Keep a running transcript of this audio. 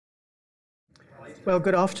Well,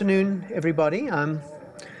 good afternoon, everybody. I'm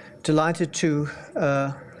delighted to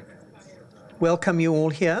welcome you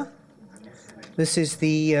all here. This is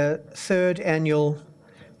the third annual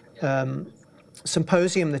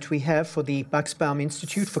symposium that we have for the Bucksbaum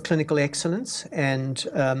Institute for Clinical Excellence, and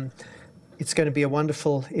it's going to be a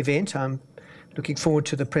wonderful event. I'm looking forward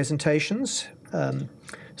to the presentations.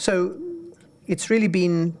 So it's really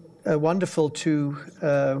been wonderful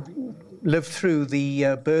to live through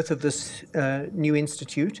the birth of this new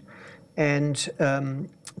institute and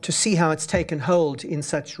to see how it's taken hold in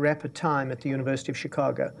such rapid time at the University of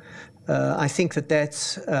Chicago. I think that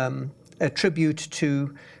that's a tribute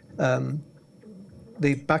to the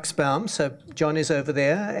Bucksbaum. So John is over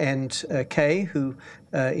there, and Kay, who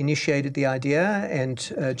initiated the idea, and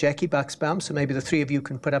Jackie Bucksbaum. So maybe the three of you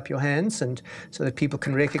can put up your hands and so that people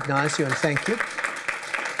can recognize you and thank you.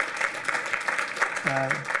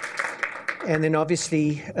 And then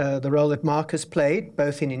obviously the role that Mark has played,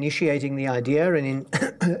 both in initiating the idea and in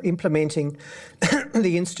implementing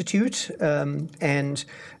the Institute.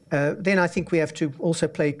 Then I think we have to also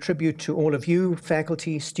pay tribute to all of you,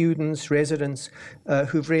 faculty, students, residents,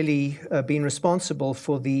 who've really been responsible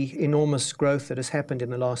for the enormous growth that has happened in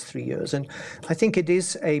the last 3 years. And I think it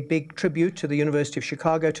is a big tribute to the University of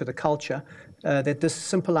Chicago, to the culture, that this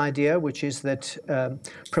simple idea, which is that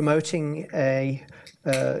promoting a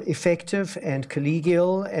effective and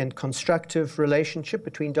collegial and constructive relationship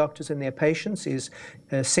between doctors and their patients is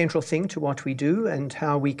a central thing to what we do, and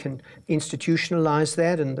how we can institutionalize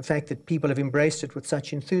that, and the fact that people have embraced it with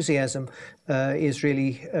such enthusiasm is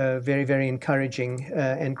really very, very encouraging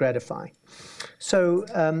and gratifying. So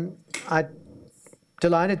I'm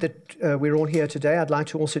delighted that we're all here today. I'd like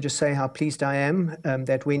to also just say how pleased I am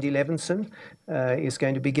that Wendy Levinson is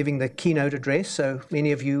going to be giving the keynote address. So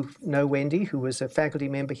many of you know Wendy, who was a faculty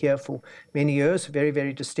member here for many years, very,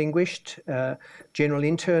 very distinguished general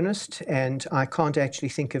internist, and I can't actually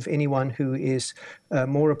think of anyone who is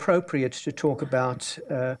more appropriate to talk about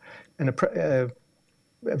a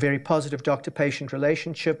very positive doctor-patient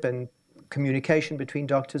relationship and communication between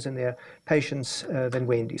doctors and their patients than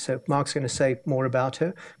Wendy. So Mark's going to say more about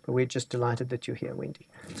her, but we're just delighted that you're here, Wendy.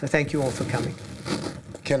 So thank you all for coming.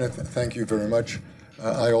 Kenneth, thank you very much.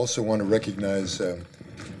 I also want to recognize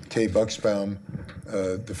Kay Bucksbaum,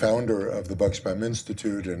 the founder of the Bucksbaum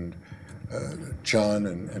Institute, and John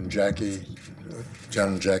and Jackie.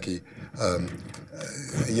 John and Jackie.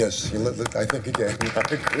 Yes, I think again, I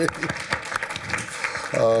agree.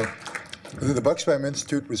 The Bucksbaum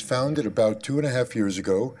Institute was founded about 2.5 years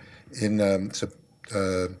ago in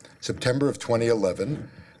September of 2011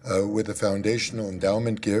 with a foundational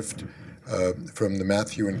endowment gift from the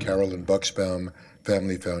Matthew and Carolyn Bucksbaum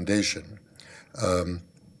Family Foundation. The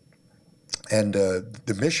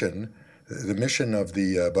mission of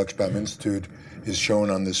the Bucksbaum Institute is shown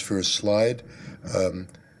on this first slide.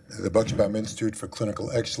 The Bucksbaum Institute for Clinical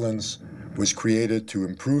Excellence was created to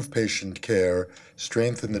improve patient care,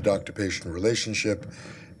 strengthen the doctor-patient relationship,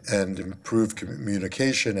 and improve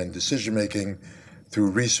communication and decision-making through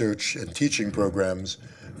research and teaching programs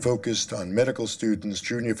focused on medical students,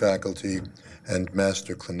 junior faculty, and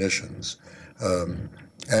master clinicians.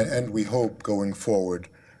 And we hope going forward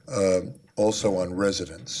also on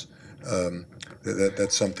residents.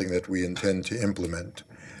 That's something that we intend to implement.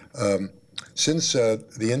 Since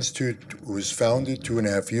the Institute was founded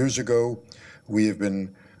 2.5 years ago, we have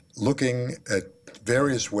been looking at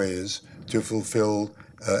various ways to fulfill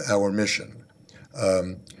our mission.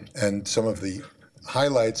 And some of the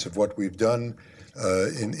highlights of what we've done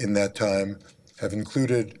in that time have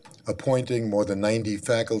included appointing more than 90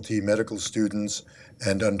 faculty, medical students,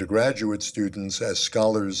 and undergraduate students as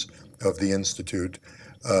scholars of the Institute.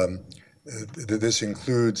 This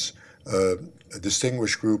includes a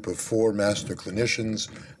distinguished group of 4 master clinicians,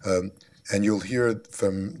 and you'll hear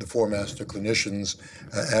from the 4 master clinicians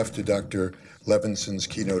after Dr. Levinson's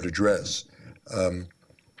keynote address.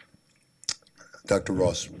 Dr.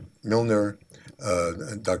 Ross Milner,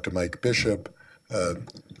 Dr. Mike Bishop, Dr.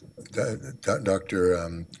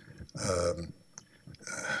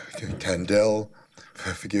 Kandel,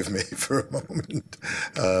 forgive me for a moment,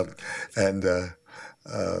 and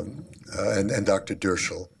Dr.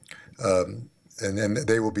 Derschel. And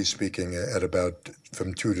they will be speaking at about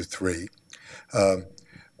from 2 to 3.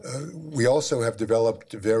 We also have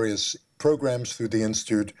developed various programs through the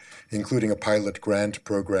Institute, including a pilot grant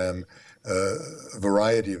program, a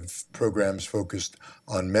variety of programs focused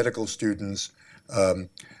on medical students, and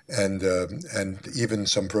even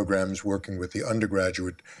some programs working with the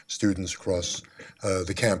undergraduate students across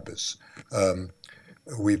the campus.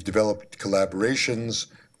 We've developed collaborations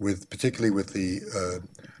particularly with the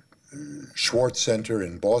Schwartz Center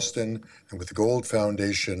in Boston and with the Gold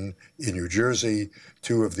Foundation in New Jersey,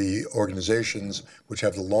 two of the organizations which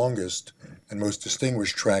have the longest and most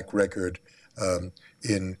distinguished track record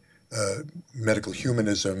in medical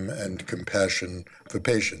humanism and compassion for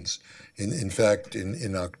patients. In fact,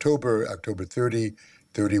 in October 30,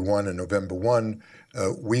 31, and November 1,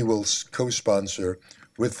 we will co-sponsor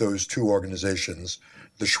with those two organizations,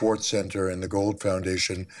 the Schwartz Center and the Gold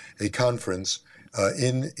Foundation, a conference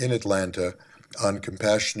in Atlanta on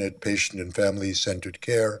compassionate patient and family-centered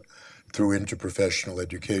care through interprofessional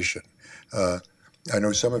education. I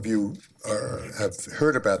know some of you have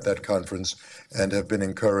heard about that conference and have been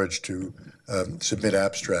encouraged to submit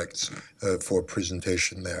abstracts for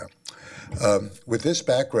presentation there. With this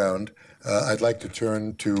background, I'd like to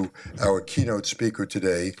turn to our keynote speaker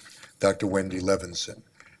today, Dr. Wendy Levinson.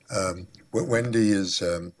 Wendy is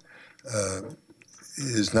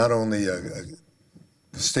not only a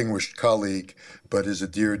distinguished colleague, but is a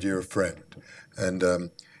dear, dear friend. And I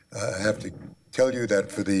have to tell you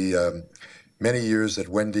that for the many years that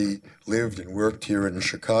Wendy lived and worked here in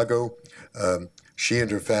Chicago, she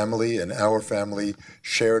and her family and our family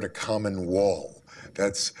shared a common wall.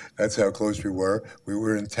 That's how close we were. We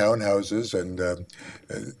were in townhouses, and the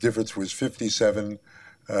difference was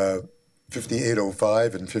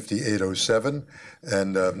 5805 and 5807,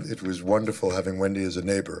 and it was wonderful having Wendy as a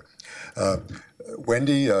neighbor.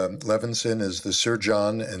 Wendy Levinson is the Sir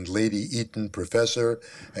John and Lady Eaton Professor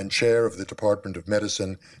and Chair of the Department of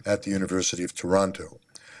Medicine at the University of Toronto.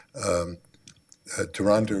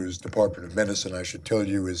 Toronto's Department of Medicine, I should tell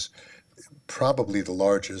you, is probably the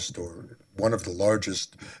largest or one of the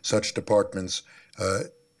largest such departments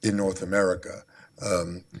in North America.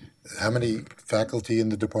 How many faculty in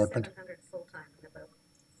the department?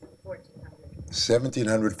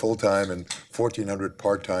 1,700 full-time and 1,400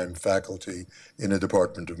 part-time faculty in the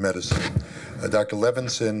Department of Medicine. Dr.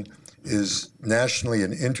 Levinson is nationally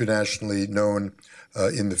and internationally known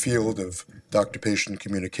in the field of doctor-patient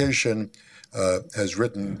communication, has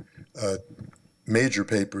written major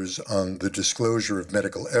papers on the disclosure of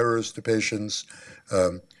medical errors to patients.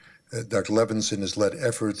 Dr. Levinson has led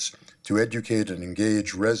efforts to educate and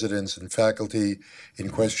engage residents and faculty in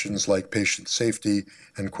questions like patient safety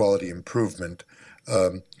and quality improvement.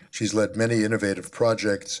 She's led many innovative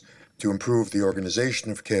projects to improve the organization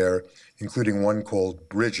of care, including one called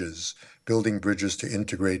Bridges, Building Bridges to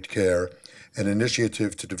Integrate Care, an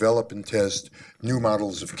initiative to develop and test new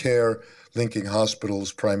models of care, linking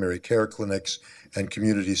hospitals, primary care clinics, and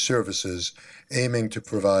community services, aiming to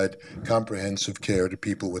provide comprehensive care to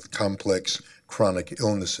people with complex chronic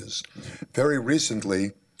illnesses. Very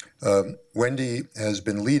recently, Wendy has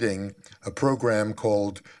been leading a program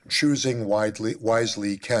called Choosing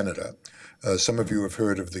Wisely Canada. Some of you have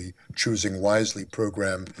heard of the Choosing Wisely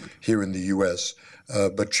program here in the U.S.,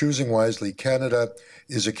 but Choosing Wisely Canada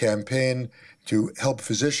is a campaign to help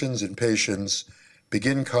physicians and patients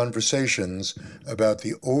begin conversations about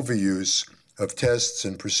the overuse of tests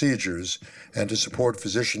and procedures, and to support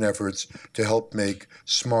physician efforts to help make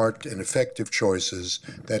smart and effective choices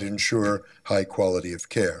that ensure high quality of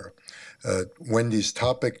care. Wendy's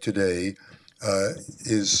topic today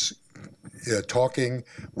is talking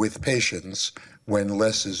with patients when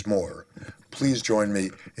less is more. Please join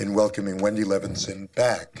me in welcoming Wendy Levinson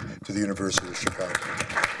back to the University of Chicago.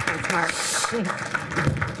 Thanks, Mark.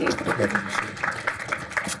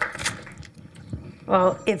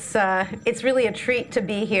 Well, it's really a treat to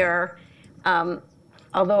be here.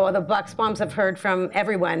 Although the Bucksbaums have heard from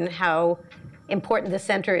everyone how important the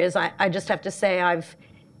center is, I just have to say I've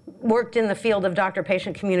worked in the field of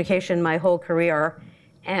doctor-patient communication my whole career,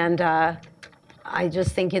 and I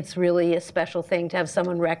just think it's really a special thing to have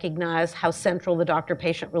someone recognize how central the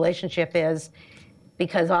doctor-patient relationship is,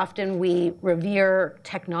 because often we revere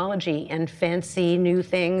technology and fancy new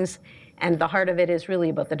things, and the heart of it is really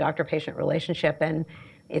about the doctor-patient relationship, and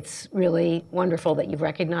it's really wonderful that you've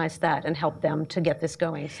recognized that and helped them to get this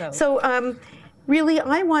going. So really,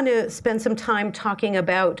 I want to spend some time talking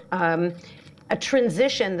about a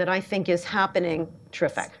transition that I think is happening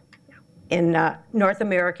terrific in North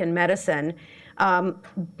American medicine,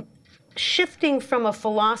 shifting from a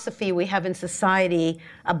philosophy we have in society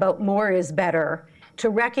about more is better to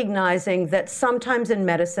recognizing that sometimes in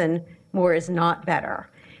medicine, more is not better.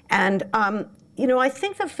 And you know, I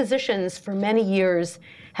think that physicians for many years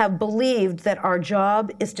have believed that our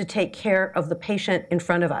job is to take care of the patient in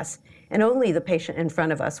front of us, and only the patient in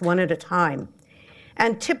front of us, one at a time.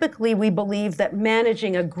 And typically we believe that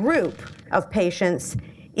managing a group of patients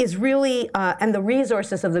is really, and the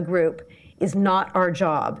resources of the group is not our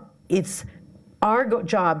job. It's our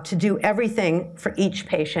job to do everything for each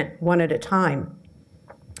patient one at a time.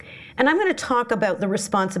 And I'm going to talk about the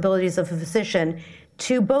responsibilities of a physician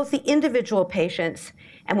to both the individual patients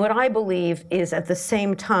and what I believe is at the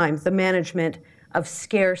same time the management of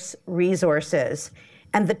scarce resources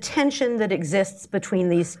and the tension that exists between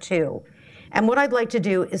these two. And what I'd like to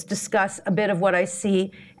do is discuss a bit of what I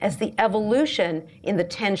see as the evolution in the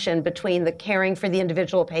tension between the caring for the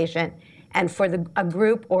individual patient and for a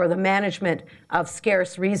group or the management of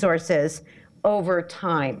scarce resources over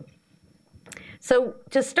time. So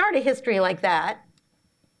to start a history like that,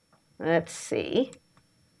 let's see.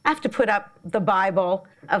 I have to put up the Bible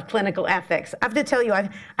of clinical ethics. I have to tell you, I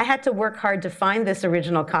had to work hard to find this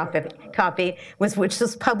original copy, which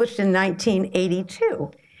was published in 1982.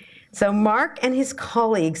 So Mark and his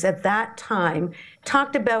colleagues at that time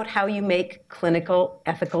talked about how you make clinical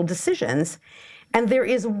ethical decisions. And there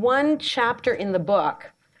is one chapter in the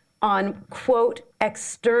book on, quote,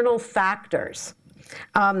 external factors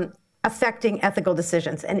affecting ethical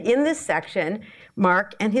decisions. And in this section,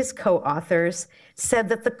 Mark and his co-authors said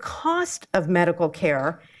that the cost of medical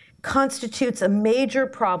care constitutes a major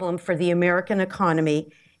problem for the American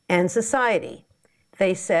economy and society.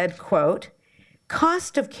 They said, quote,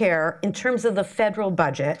 cost of care in terms of the federal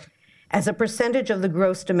budget as a percentage of the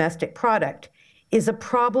gross domestic product is a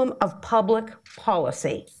problem of public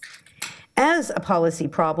policy. As a policy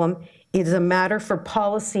problem, it is a matter for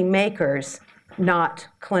policymakers, not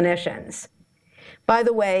clinicians. By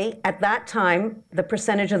the way, at that time, the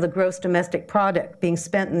percentage of the gross domestic product being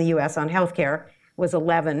spent in the US on healthcare was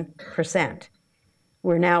 11%.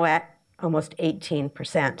 We're now at almost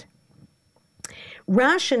 18%.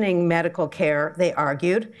 Rationing medical care, they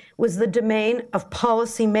argued, was the domain of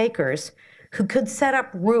policymakers who could set up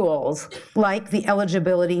rules like the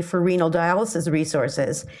eligibility for renal dialysis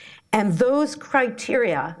resources. And those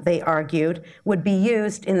criteria, they argued, would be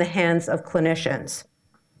used in the hands of clinicians.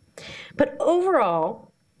 But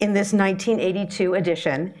overall, in this 1982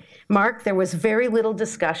 edition, Mark, there was very little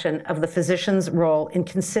discussion of the physician's role in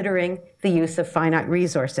considering the use of finite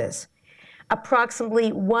resources.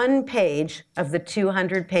 Approximately 1 page of the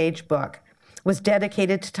 200-page book was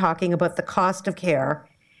dedicated to talking about the cost of care,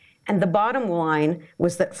 and the bottom line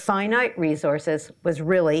was that finite resources was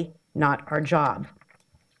really not our job.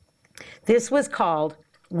 This was called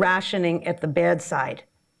rationing at the bedside,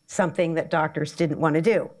 something that doctors didn't want to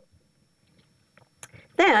do.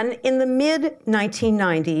 Then, in the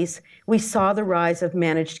mid-1990s, we saw the rise of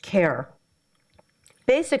managed care.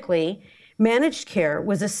 Basically, managed care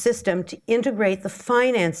was a system to integrate the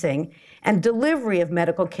financing and delivery of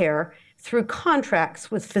medical care through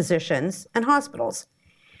contracts with physicians and hospitals.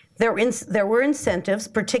 There were incentives,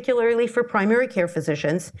 particularly for primary care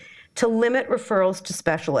physicians, to limit referrals to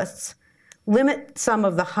specialists, limit some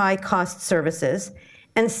of the high-cost services,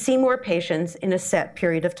 and see more patients in a set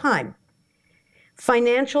period of time.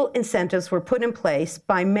 Financial incentives were put in place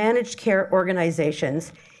by managed care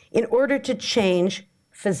organizations in order to change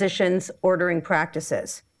physicians' ordering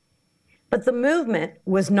practices. But the movement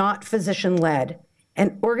was not physician-led,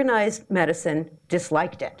 and organized medicine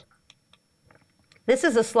disliked it. This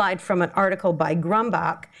is a slide from an article by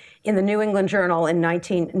Grumbach in the New England Journal in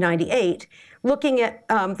 1998, looking at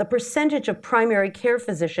the percentage of primary care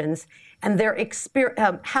physicians and their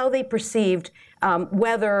how they perceived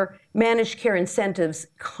whether managed care incentives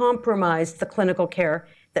compromised the clinical care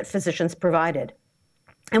that physicians provided.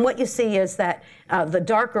 And what you see is that the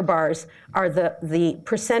darker bars are the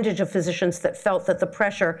percentage of physicians that felt that the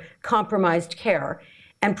pressure compromised care.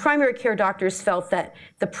 And primary care doctors felt that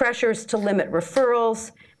the pressures to limit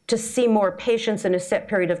referrals, to see more patients in a set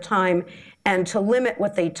period of time, and to limit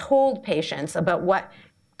what they told patients about what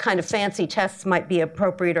kind of fancy tests might be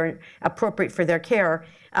appropriate for their care,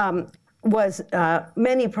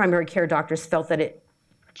 many primary care doctors felt that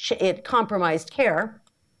it compromised care.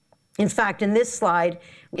 In fact, in this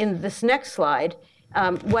next slide,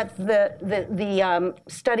 what the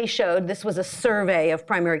study showed, this was a survey of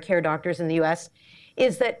primary care doctors in the US,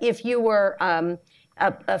 is that if you were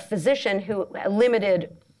a physician who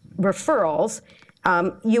limited referrals,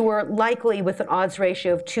 you were likely, with an odds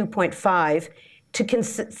ratio of 2.5, to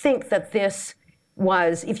think that this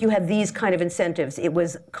was, if you had these kind of incentives, it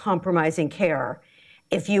was compromising care.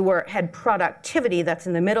 If you had productivity, that's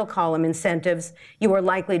in the middle column, incentives, you were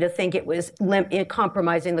likely to think it was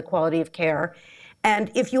compromising the quality of care. And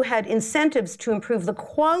if you had incentives to improve the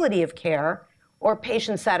quality of care or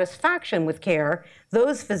patient satisfaction with care,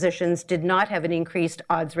 those physicians did not have an increased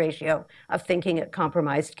odds ratio of thinking it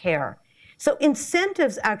compromised care. So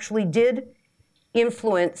incentives actually did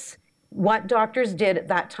influence what doctors did at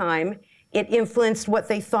that time, It influenced what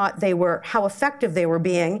they thought they were, how effective they were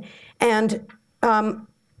being. And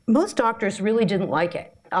most doctors really didn't like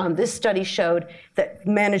it. This study showed that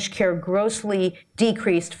managed care grossly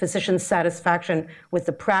decreased physicians' satisfaction with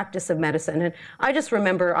the practice of medicine. And I just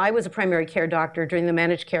remember I was a primary care doctor during the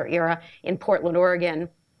managed care era in Portland, Oregon.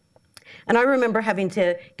 And I remember having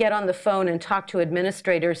to get on the phone and talk to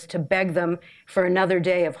administrators to beg them for another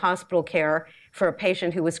day of hospital care for a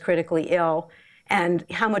patient who was critically ill, and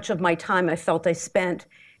how much of my time I felt I spent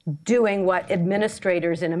doing what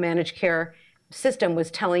administrators in a managed care system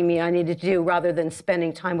was telling me I needed to do rather than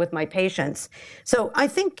spending time with my patients. So I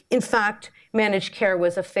think, in fact, managed care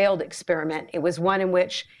was a failed experiment. It was one in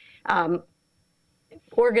which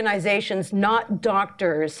organizations, not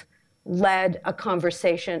doctors, led a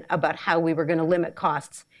conversation about how we were going to limit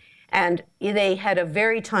costs. And they had a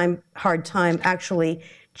very hard time actually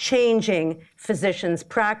changing physicians'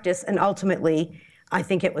 practice, and ultimately, I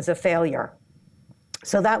think it was a failure.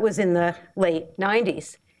 So that was in the late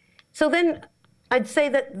 90s. So then I'd say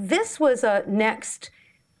that this was a next,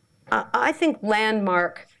 I think,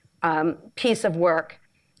 landmark piece of work.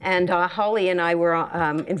 And Holly and I were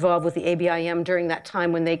involved with the ABIM during that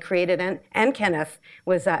time when they created, and Kenneth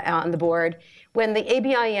was on the board, when the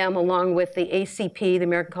ABIM, along with the ACP, the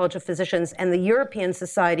American College of Physicians, and the European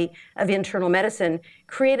Society of Internal Medicine,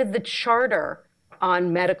 created the Charter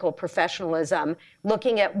on Medical Professionalism,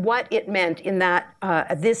 looking at what it meant in that,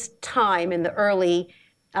 at this time in the early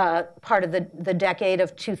part of the decade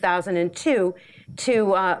of 2002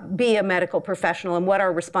 to be a medical professional and what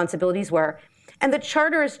our responsibilities were. And the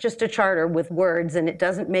charter is just a charter with words, and it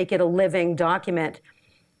doesn't make it a living document.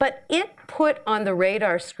 But it put on the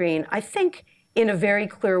radar screen, I think, in a very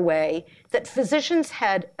clear way, that physicians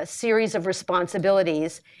had a series of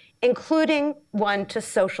responsibilities, including one to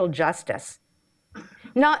social justice.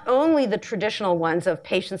 Not only the traditional ones of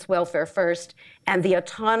patient's welfare first and the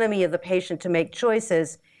autonomy of the patient to make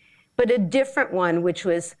choices, but a different one, which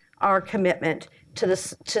was our commitment to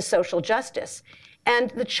social justice.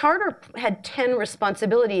 And the charter had 10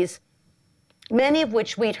 responsibilities, many of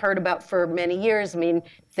which we'd heard about for many years. I mean,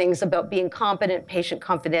 things about being competent, patient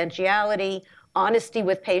confidentiality, honesty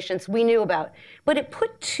with patients, we knew about. But it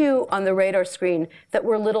put 2 on the radar screen that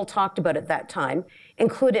were little talked about at that time,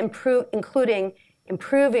 including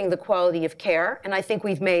improving the quality of care. And I think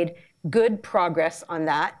we've made good progress on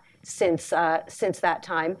that since that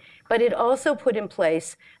time. But it also put in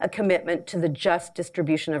place a commitment to the just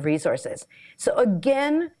distribution of resources. So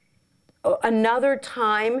again, another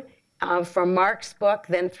time from Mark's book,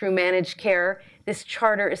 then through managed care, this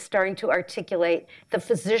charter is starting to articulate that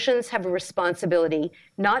physicians have a responsibility,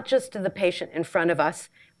 not just to the patient in front of us,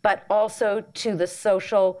 but also to the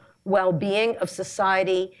social well-being of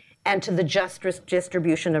society and to the just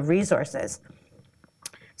distribution of resources.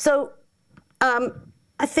 So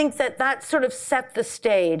I think that sort of set the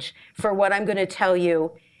stage for what I'm going to tell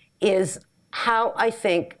you is how I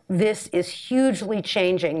think this is hugely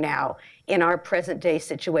changing now in our present day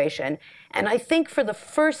situation. And I think for the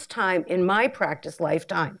first time in my practice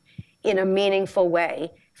lifetime, in a meaningful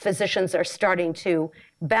way, physicians are starting to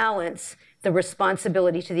balance the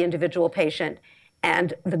responsibility to the individual patient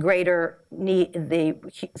and the greater need, the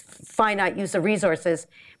finite use of resources.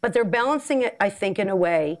 But they're balancing it, I think, in a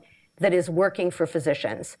way that is working for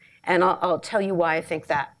physicians. And I'll tell you why I think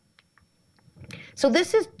that. So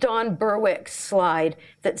this is Don Berwick's slide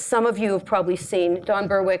that some of you have probably seen. Don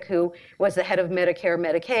Berwick, who was the head of Medicare,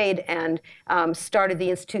 Medicaid, and started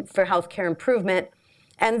the Institute for Healthcare Improvement.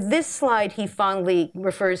 And this slide he fondly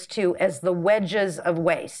refers to as the wedges of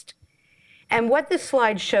waste. And what this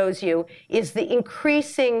slide shows you is the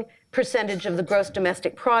increasing percentage of the gross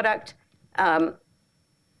domestic product,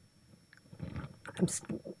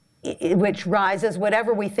 which rises,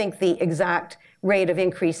 whatever we think the exact rate of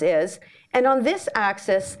increase is. And on this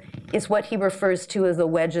axis is what he refers to as the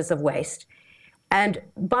wedges of waste. And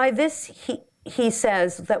by this, he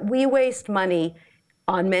says that we waste money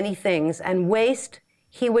on many things. And waste,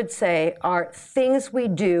 he would say, are things we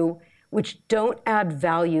do which don't add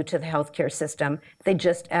value to the healthcare system. They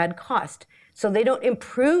just add cost. So they don't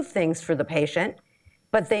improve things for the patient,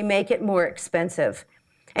 but they make it more expensive.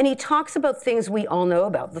 And he talks about things we all know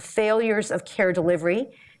about, the failures of care delivery.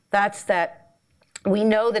 That's that we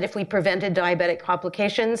know that if we prevented diabetic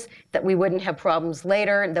complications, that we wouldn't have problems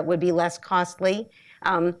later and that would be less costly.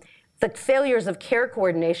 The failures of care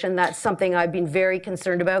coordination, that's something I've been very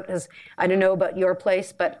concerned about, because I don't know about your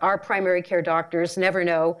place, but our primary care doctors never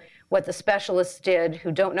know what the specialists did,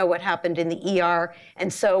 who don't know what happened in the ER.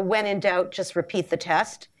 And so when in doubt, just repeat the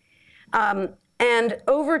test. And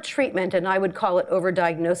over-treatment, and I would call it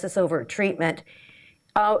over-diagnosis, over-treatment,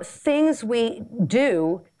 things we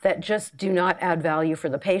do that just do not add value for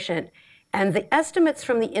the patient. And the estimates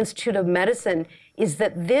from the Institute of Medicine is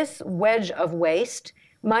that this wedge of waste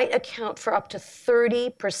might account for up to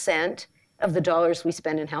 30% of the dollars we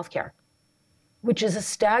spend in healthcare, which is a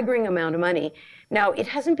staggering amount of money. Now, it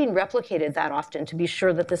hasn't been replicated that often to be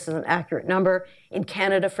sure that this is an accurate number. In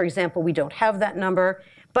Canada, for example, we don't have that number.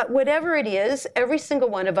 But whatever it is, every single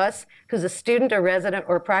one of us who's a student or resident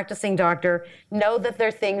or practicing doctor know that there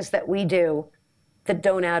are things that we do that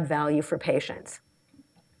don't add value for patients.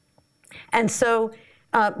 And so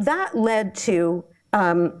that led to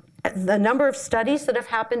the number of studies that have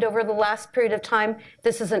happened over the last period of time.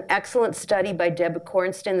 This is an excellent study by Deb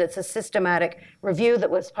Cornston that's a systematic review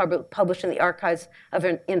that was published in the Archives of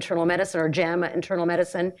Internal Medicine, or JAMA Internal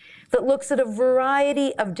Medicine, that looks at a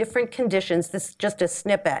variety of different conditions. This is just a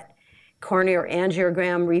snippet: coronary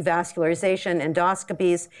angiogram, revascularization,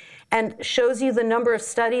 endoscopies, and shows you the number of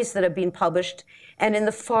studies that have been published. And in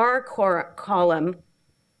the far column,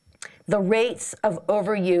 the rates of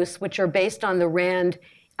overuse, which are based on the RAND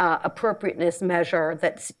appropriateness measure,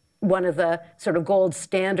 that's one of the sort of gold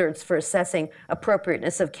standards for assessing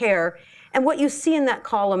appropriateness of care. And what you see in that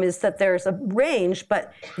column is that there's a range,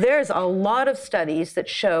 but there's a lot of studies that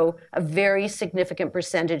show a very significant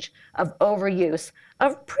percentage of overuse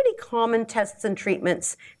of pretty common tests and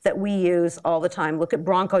treatments that we use all the time. Look at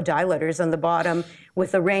bronchodilators on the bottom,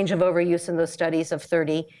 with a range of overuse in those studies of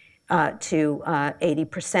 30 to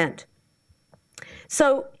 80%.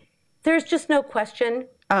 So there's just no question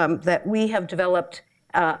that we have developed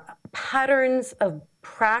patterns of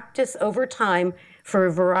practice over time for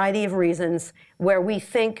a variety of reasons, where we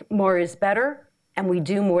think more is better, and we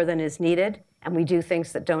do more than is needed, and we do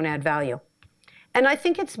things that don't add value. And I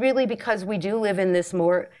think it's really because we do live in this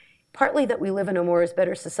partly that we live in a more is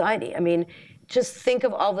better society. I mean, just think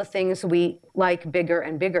of all the things we like bigger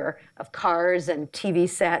and bigger, of cars and TV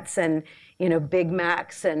sets and, Big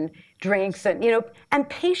Macs and drinks, and, and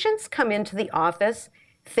patients come into the office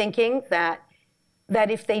thinking that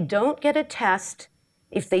if they don't get a test,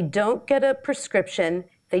 if they don't get a prescription,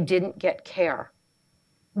 they didn't get care.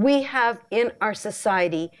 We have in our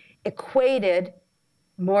society equated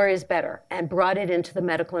more is better and brought it into the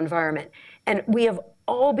medical environment. And we have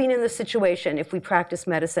all been in the situation, if we practice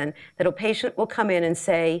medicine, that a patient will come in and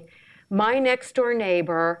say, my next door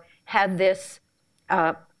neighbor had this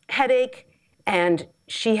headache and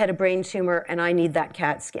she had a brain tumor and I need that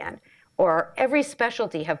CAT scan. Or every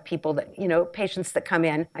specialty have people that, patients that come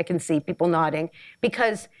in, I can see people nodding,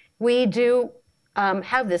 because we do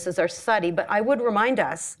have this as our study. But I would remind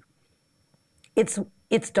us, it's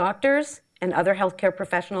doctors and other healthcare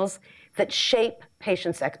professionals that shape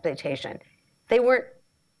patients' expectation. They weren't,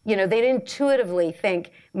 they didn't intuitively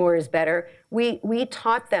think more is better. We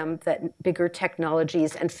taught them that bigger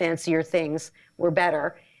technologies and fancier things were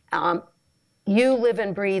better. You live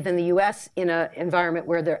and breathe in the US in an environment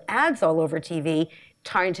where there are ads all over TV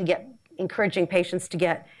encouraging patients to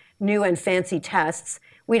get new and fancy tests.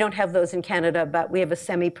 We don't have those in Canada, but we have a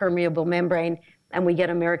semi-permeable membrane and we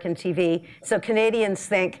get American TV. So Canadians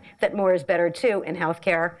think that more is better too in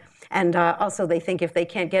healthcare. And also they think if they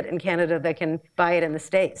can't get it in Canada, they can buy it in the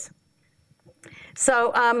States.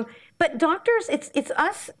 So, but doctors, it's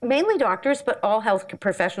us, mainly doctors, but all health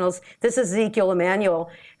professionals. This is Ezekiel Emanuel,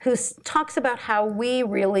 who talks about how we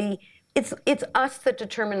really, it's us that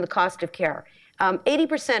determine the cost of care.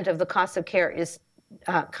 80% of the cost of care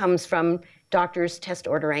comes from doctors' test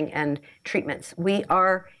ordering and treatments. We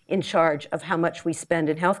are in charge of how much we spend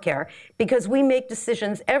in healthcare because we make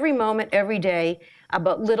decisions every moment, every day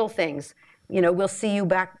about little things. We'll see you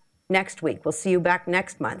back next week. We'll see you back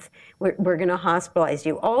next month. We're going to hospitalize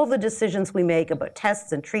you. All the decisions we make about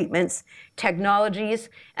tests and treatments, technologies,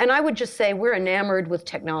 and I would just say we're enamored with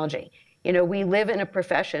technology. We live in a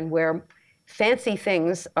profession where fancy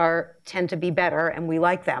things tend to be better, and we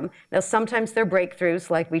like them. Now, sometimes they're breakthroughs,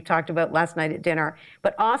 like we talked about last night at dinner,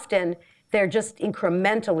 but often they're just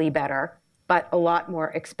incrementally better, but a lot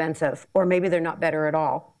more expensive, or maybe they're not better at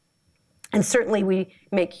all. And certainly we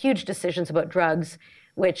make huge decisions about drugs,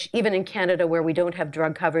 which even in Canada, where we don't have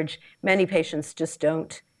drug coverage, many patients just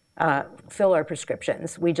don't fill our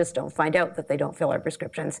prescriptions. We just don't find out that they don't fill our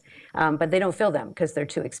prescriptions, but they don't fill them because they're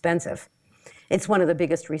too expensive. It's one of the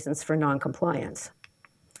biggest reasons for non-compliance.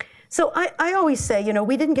 So I always say,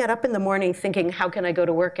 we didn't get up in the morning thinking, how can I go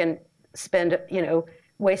to work and spend,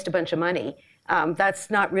 waste a bunch of money? That's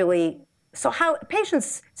not really, so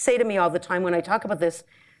patients say to me all the time when I talk about this,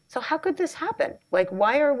 so how could this happen? Like,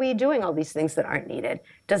 why are we doing all these things that aren't needed?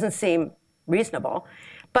 Doesn't seem reasonable.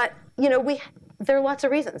 But, there are lots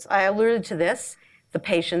of reasons. I alluded to this. The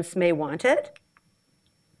patients may want it.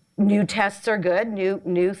 New tests are good,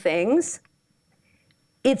 new things.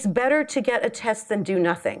 It's better to get a test than do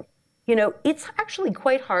nothing. You know, it's actually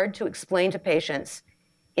quite hard to explain to patients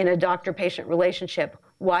in a doctor-patient relationship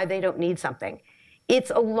why they don't need something.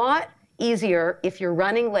 It's a lot easier if you're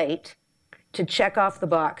running late to check off the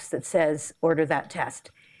box that says order that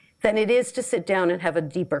test than it is to sit down and have a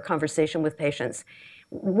deeper conversation with patients.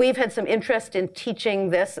 We've had some interest in teaching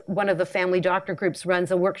this. One of the family doctor groups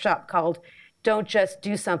runs a workshop called Don't Just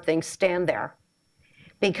Do Something, Stand There.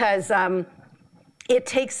 Because it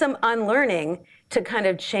takes some unlearning to kind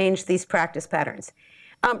of change these practice patterns.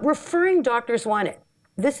 Referring doctors want it.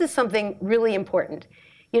 This is something really important.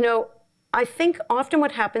 You know, I think often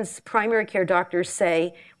what happens, primary care doctors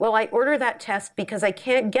say, well, I order that test because I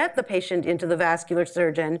can't get the patient into the vascular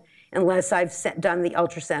surgeon unless I've done the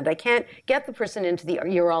ultrasound. I can't get the person into the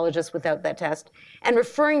urologist without that test. And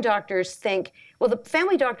referring doctors think, well, the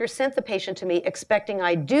family doctor sent the patient to me expecting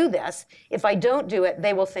I do this. If I don't do it,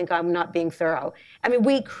 they will think I'm not being thorough. I mean,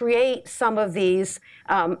 we create some of these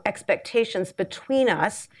expectations between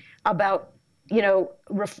us about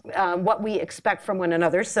what we expect from one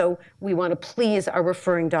another, so we want to please our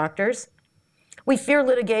referring doctors. We fear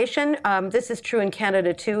litigation. This is true in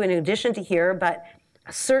Canada too, in addition to here, but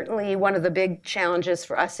certainly one of the big challenges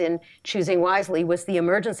for us in choosing wisely was the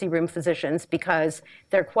emergency room physicians, because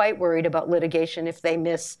they're quite worried about litigation if they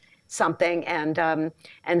miss something, and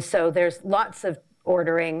so there's lots of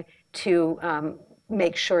ordering to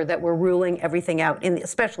make sure that we're ruling everything out,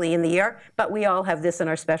 especially in the ER, but we all have this in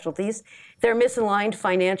our specialties. There are misaligned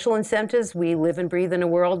financial incentives. We live and breathe in a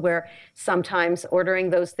world where sometimes ordering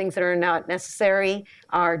those things that are not necessary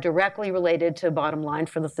are directly related to bottom line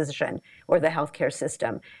for the physician or the healthcare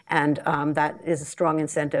system, and that is a strong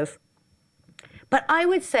incentive. But I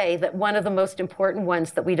would say that one of the most important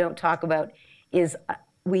ones that we don't talk about is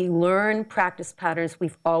we learn practice patterns.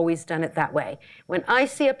 We've always done it that way. When I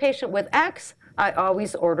see a patient with X, I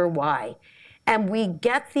always order Y. And we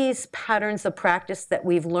get these patterns of practice that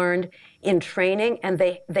we've learned in training, and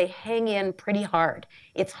they hang in pretty hard.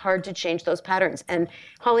 It's hard to change those patterns. And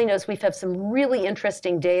Holly knows we've had some really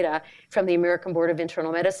interesting data from the American Board of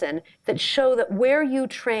Internal Medicine that show that where you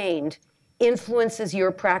trained influences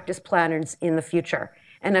your practice patterns in the future.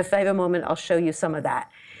 And if I have a moment, I'll show you some of that.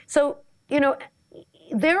 So, you know,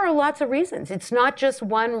 there are lots of reasons. It's not just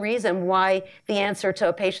one reason why the answer to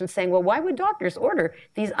a patient saying, well, why would doctors order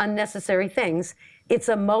these unnecessary things? It's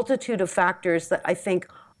a multitude of factors that I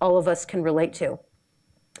think all of us can relate to.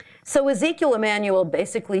 So Ezekiel Emanuel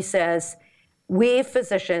basically says, we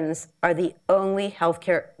physicians are the only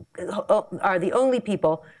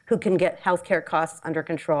people who can get healthcare costs under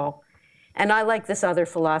control. And I like this other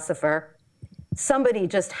philosopher. Somebody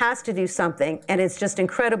just has to do something, and it's just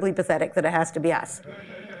incredibly pathetic that it has to be us.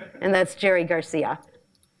 And that's Jerry Garcia.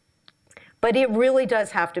 But it really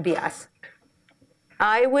does have to be us.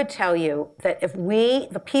 I would tell you that if we,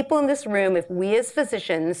 the people in this room, if we as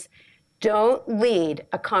physicians don't lead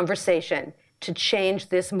a conversation to change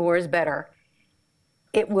this more is better,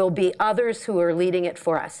 it will be others who are leading it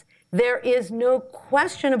for us. There is no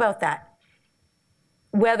question about that.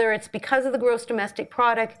 Whether it's because of the gross domestic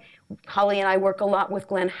product, Holly and I work a lot with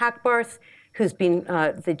Glenn Hackbarth, who's been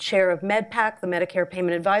the chair of MedPAC, the Medicare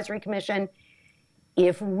Payment Advisory Commission.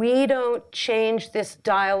 If we don't change this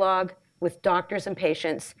dialogue with doctors and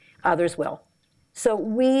patients, others will. So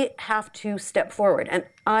we have to step forward. And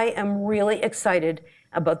I am really excited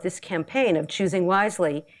about this campaign of Choosing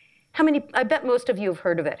Wisely. I bet most of you have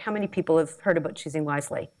heard of it. How many people have heard about Choosing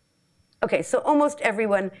Wisely? Okay, so almost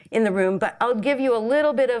everyone in the room, but I'll give you a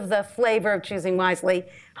little bit of the flavor of Choosing Wisely.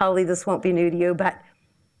 Holly, this won't be new to you, but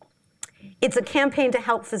it's a campaign to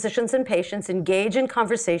help physicians and patients engage in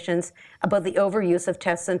conversations about the overuse of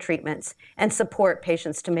tests and treatments and support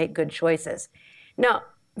patients to make good choices. Now,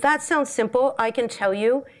 that sounds simple. I can tell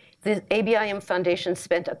you the ABIM Foundation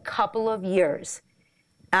spent a couple of years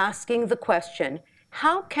asking the question,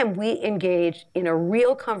 how can we engage in a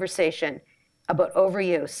real conversation about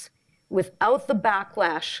overuse without the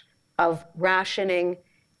backlash of rationing,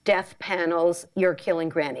 death panels, you're killing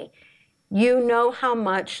granny? You know how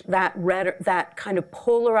much that kind of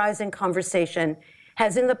polarizing conversation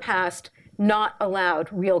has in the past not allowed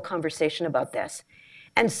real conversation about this.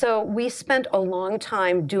 And so we spent a long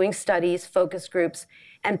time doing studies, focus groups,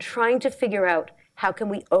 and trying to figure out how can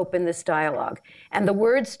we open this dialogue. And the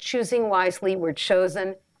words Choosing Wisely were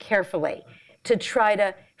chosen carefully to try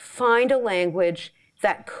to find a language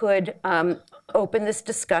that could open this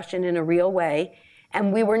discussion in a real way.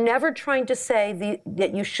 And we were never trying to say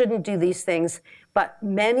that you shouldn't do these things, but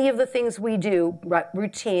many of the things we do,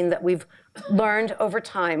 routine that we've learned over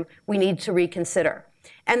time, we need to reconsider.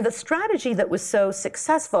 And the strategy that was so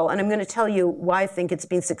successful, and I'm going to tell you why I think it's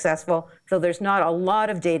been successful, though there's not a lot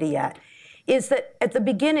of data yet, is that at the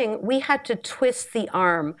beginning, we had to twist the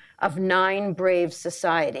arm of 9 brave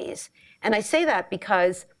societies. And I say that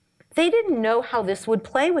because they didn't know how this would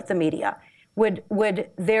play with the media. Would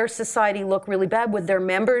their society look really bad? Would their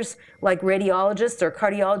members, like radiologists or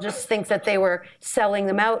cardiologists, think that they were selling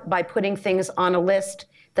them out by putting things on a list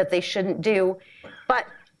that they shouldn't do? But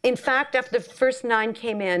in fact, after the first 9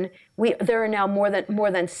 came in, there are now more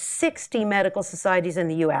than 60 medical societies in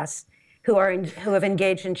the U.S. who have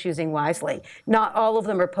engaged in choosing wisely. Not all of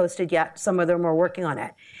them are posted yet. Some of them are working on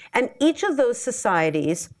it. And each of those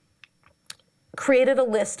societies created a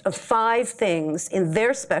list of 5 things in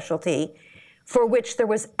their specialty for which there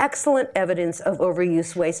was excellent evidence of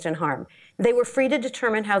overuse, waste, and harm. They were free to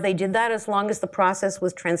determine how they did that as long as the process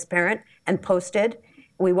was transparent and posted.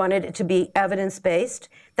 We wanted it to be evidence-based.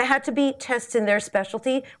 There had to be tests in their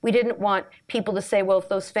specialty. We didn't want people to say, well, if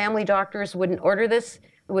those family doctors wouldn't order this,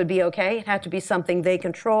 it would be okay. It had to be something they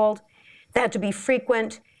controlled. They had to be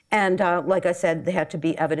frequent. And like I said, they had to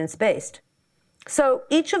be evidence-based. So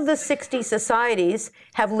each of the 60 societies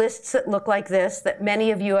have lists that look like this, that many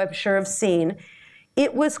of you I'm sure have seen.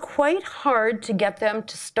 It was quite hard to get them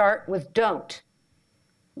to start with don't.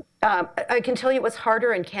 I can tell you it was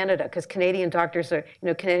harder in Canada because Canadian doctors are,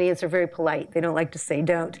 Canadians are very polite. They don't like to say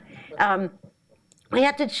don't. We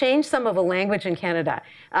had to change some of the language in Canada.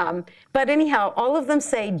 But anyhow, all of them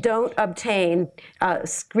say don't obtain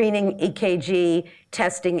screening EKG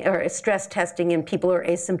testing or stress testing in people who are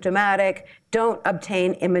asymptomatic. Don't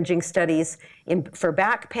obtain imaging studies for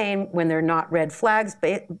back pain when there are not red flags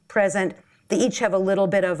present. They each have a little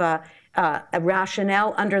bit of a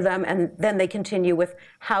rationale under them, and then they continue with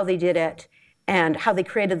how they did it and how they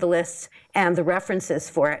created the lists and the references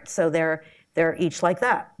for it. So they're each like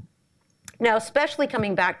that. Now, especially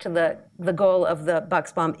coming back to the goal of the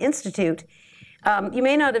Bucksbaum Institute, you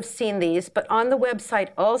may not have seen these, but on the website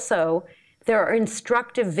also, there are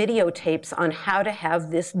instructive videotapes on how to have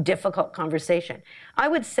this difficult conversation. I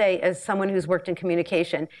would say, as someone who's worked in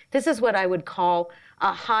communication, this is what I would call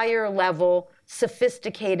a higher level,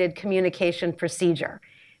 sophisticated communication procedure.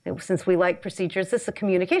 Since we like procedures, this is a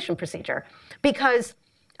communication procedure. Because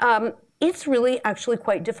it's really actually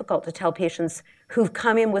quite difficult to tell patients who've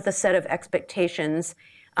come in with a set of expectations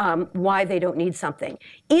why they don't need something.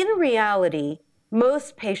 In reality,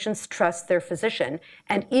 most patients trust their physician,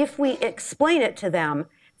 and if we explain it to them,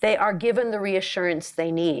 they are given the reassurance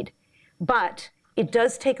they need. But it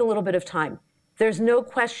does take a little bit of time. There's no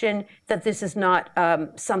question that this is not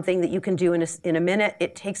something that you can do in a minute.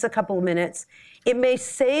 It takes a couple of minutes. It may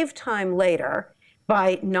save time later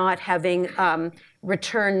by not having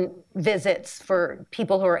return visits for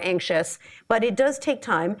people who are anxious, but it does take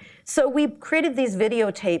time. So we created these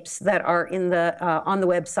videotapes that are on the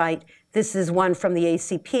website. This is one from the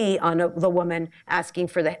ACP on the woman asking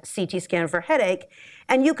for the CT scan for headache.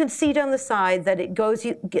 And you can see down the side that it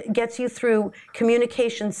gets you through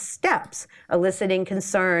communication steps, eliciting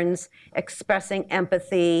concerns, expressing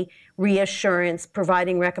empathy, reassurance,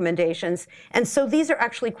 providing recommendations. And so these are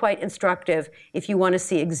actually quite instructive if you want to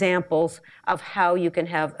see examples of how you can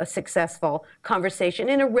have a successful conversation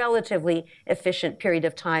in a relatively efficient period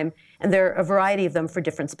of time. And there are a variety of them for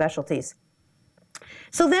different specialties.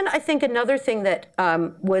 So then I think another thing that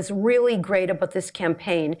was really great about this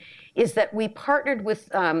campaign is that we partnered with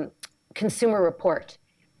Consumer Report.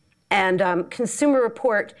 And Consumer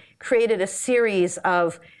Report created a series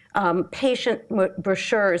of patient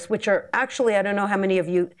brochures, which are actually, I don't know how many of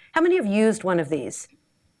you have used one of these?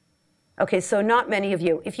 Okay, so not many of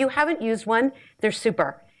you. If you haven't used one, they're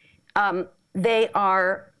super. The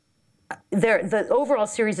overall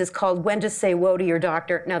series is called When to Say Whoa to Your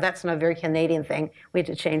Doctor. Now, that's not a very Canadian thing. We had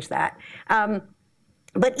to change that.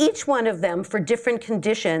 But each one of them, for different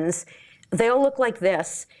conditions, they all look like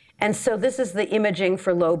this. And so this is the imaging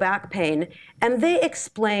for low back pain. And they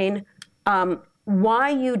explain why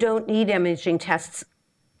you don't need imaging tests,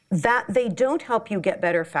 that they don't help you get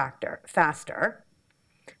better faster.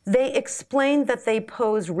 They explain that they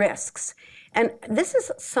pose risks. And this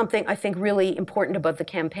is something I think really important about the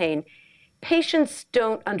campaign. Patients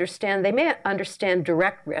don't understand. They may understand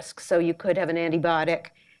direct risks, so you could have an antibiotic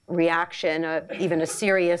reaction, even a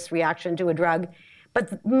serious reaction to a drug.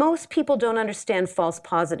 But most people don't understand false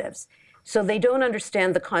positives. So they don't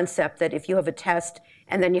understand the concept that if you have a test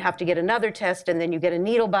and then you have to get another test and then you get a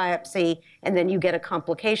needle biopsy and then you get a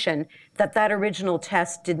complication, that original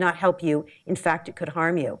test did not help you. In fact, it could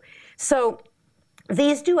harm you. So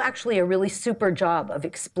these do actually a really super job of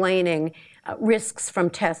explaining risks from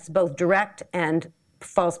tests, both direct and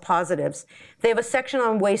false positives. They have a section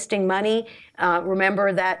on wasting money.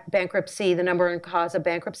 Remember that bankruptcy, the number one cause of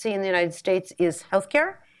bankruptcy in the United States is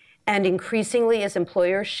healthcare. And increasingly, as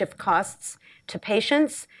employers shift costs to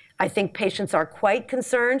patients, I think patients are quite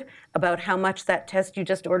concerned about how much that test you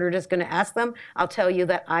just ordered is going to ask them. I'll tell you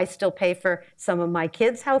that I still pay for some of my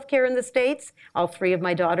kids' health care in the States. All 3 of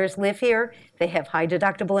my daughters live here. They have high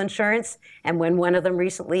deductible insurance. And when one of them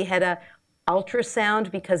recently had an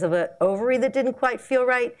ultrasound because of an ovary that didn't quite feel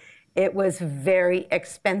right, it was very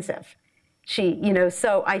expensive.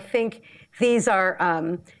 So I think these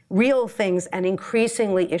are real things and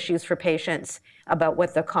increasingly issues for patients about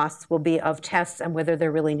what the costs will be of tests and whether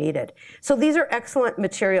they're really needed. So these are excellent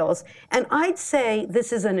materials. And I'd say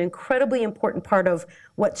this is an incredibly important part of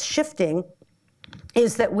what's shifting,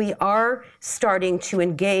 is that we are starting to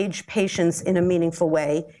engage patients in a meaningful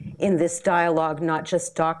way in this dialogue, not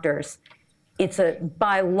just doctors. It's a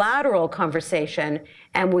bilateral conversation,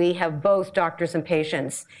 and we have both doctors and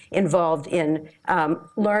patients involved in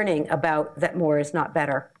learning about that more is not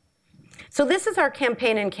better. So this is our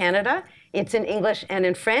campaign in Canada. It's in English and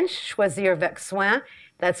in French, choisir avec soin.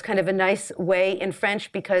 That's kind of a nice way in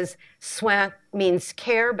French because soin means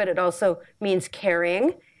care, but it also means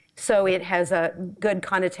caring. So it has a good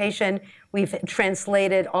connotation. We've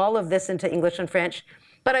translated all of this into English and French.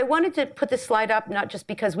 But I wanted to put this slide up, not just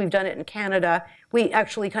because we've done it in Canada. We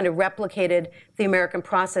actually kind of replicated the American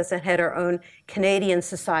process and had our own Canadian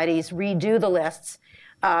societies redo the lists.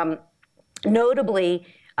 Notably,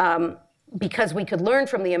 because we could learn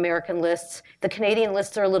from the American lists, the Canadian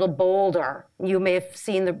lists are a little bolder. You may have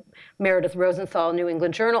seen the Meredith Rosenthal New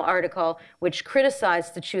England Journal article, which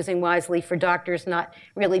criticized the choosing wisely for doctors not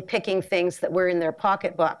really picking things that were in their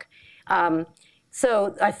pocketbook.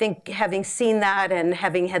 So I think having seen that and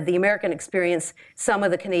having had the American experience, some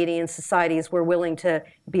of the Canadian societies were willing to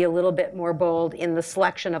be a little bit more bold in the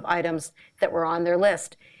selection of items that were on their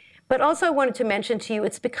list. But also I wanted to mention to you,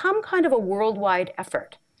 it's become kind of a worldwide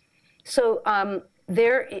effort. So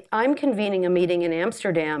I'm convening a meeting in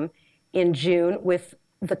Amsterdam in June with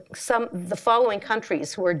the following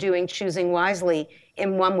countries who are doing choosing wisely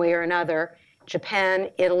in one way or another: Japan,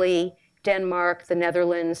 Italy, Denmark, the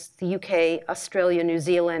Netherlands, the UK, Australia, New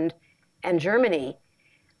Zealand, and Germany,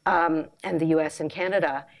 and the US and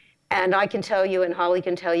Canada. And I can tell you, and Holly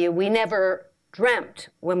can tell you, we never dreamt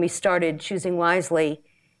when we started choosing wisely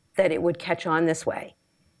that it would catch on this way.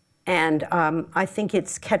 And I think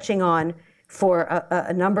it's catching on for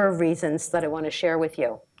a number of reasons that I want to share with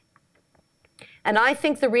you. And I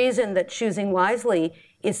think the reason that choosing wisely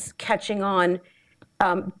is catching on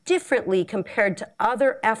differently compared to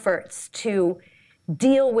other efforts to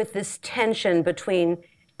deal with this tension between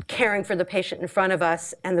caring for the patient in front of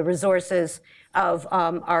us and the resources of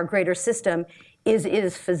our greater system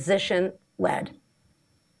is physician-led.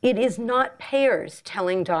 It is not payers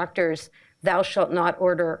telling doctors, thou shalt not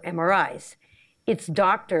order MRIs. It's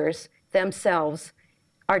doctors themselves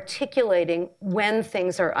articulating when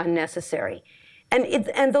things are unnecessary.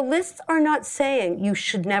 And the lists are not saying you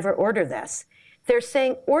should never order this. They're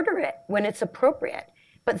saying order it when it's appropriate,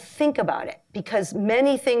 but think about it, because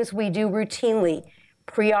many things we do routinely,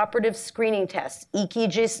 preoperative screening tests,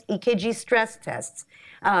 EKG stress tests,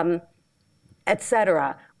 et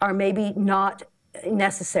cetera, are maybe not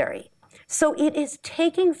necessary. So it is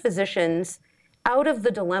taking physicians out of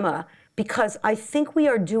the dilemma, because I think we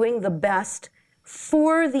are doing the best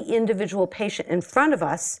for the individual patient in front of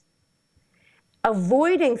us,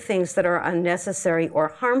 avoiding things that are unnecessary or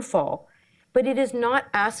harmful, but it is not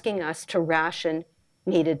asking us to ration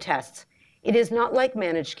needed tests. It is not like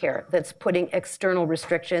managed care that's putting external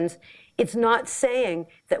restrictions. It's not saying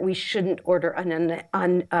that we shouldn't order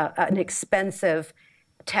an expensive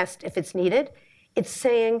test if it's needed. It's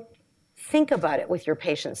saying, think about it with your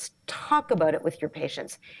patients. Talk about it with your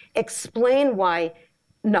patients. Explain why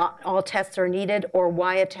not all tests are needed or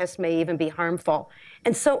why a test may even be harmful.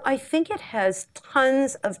 And so I think it has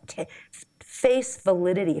tons of face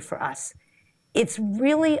validity for us. It's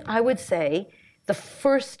really, I would say, the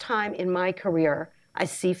first time in my career I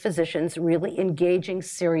see physicians really engaging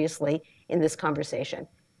seriously in this conversation.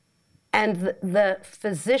 And the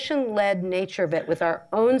physician-led nature of it with our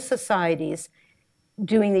own societies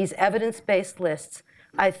doing these evidence-based lists,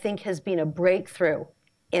 I think has been a breakthrough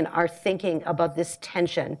in our thinking about this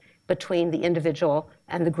tension between the individual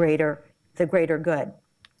and the greater good.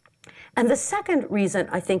 And the second reason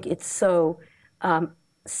I think it's so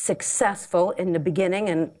successful in the beginning,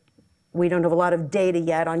 and we don't have a lot of data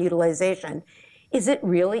yet on utilization, is it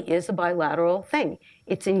really is a bilateral thing.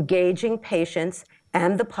 It's engaging patients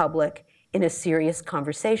and the public in a serious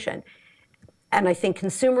conversation. And I think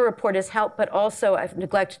Consumer Report has helped, but also I've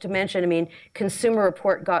neglected to mention, I mean, Consumer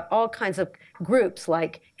Report got all kinds of groups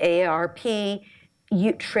like AARP,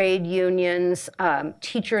 trade unions,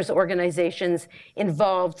 teachers' organizations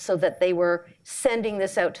involved so that they were sending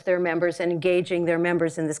this out to their members and engaging their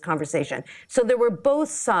members in this conversation. So there were both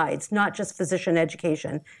sides, not just physician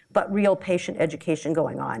education, but real patient education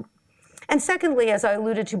going on. And secondly, as I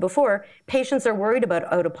alluded to before, patients are worried about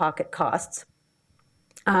out-of-pocket costs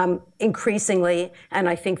increasingly, and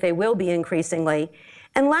I think they will be increasingly.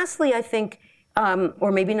 And lastly, I think,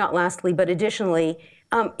 or maybe not lastly, but additionally,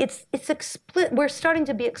 we're starting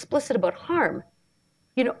to be explicit about harm.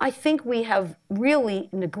 You know, I think we have really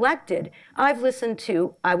neglected. I've listened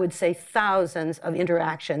to, I would say, thousands of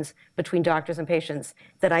interactions between doctors and patients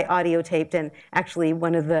that I audio taped, and actually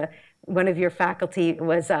one of your faculty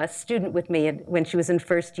was a student with me when she was in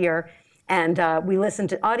first year, and we listened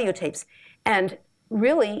to audio tapes. And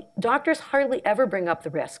really, doctors hardly ever bring up the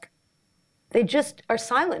risk. They just are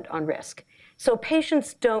silent on risk. So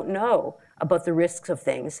patients don't know about the risks of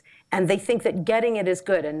things, and they think that getting it is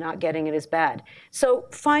good and not getting it is bad. So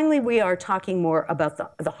finally, we are talking more about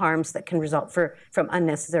the harms that can result from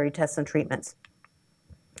unnecessary tests and treatments.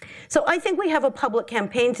 So I think we have a public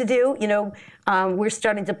campaign to do. You know, we're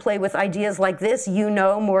starting to play with ideas like this. You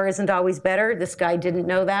know, more isn't always better. This guy didn't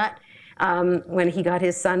know that when he got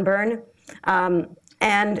his sunburn.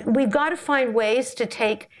 And we've got to find ways to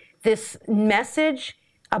take this message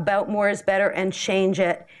about more is better and change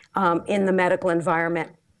it in the medical environment.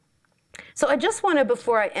 So I just want to,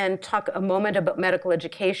 before I end, talk a moment about medical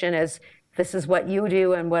education, as this is what you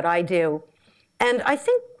do and what I do. And I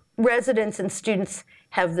think residents and students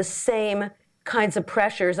have the same kinds of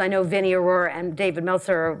pressures. I know Vinnie Aurora and David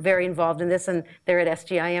Meltzer are very involved in this, and they're at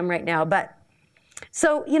SGIM right now. But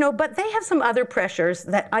they have some other pressures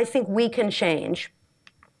that I think we can change.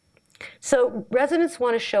 So residents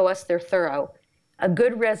want to show us they're thorough. A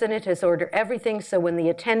good resident has ordered everything, so when the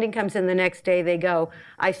attending comes in the next day, they go,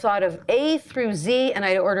 I thought of A through Z, and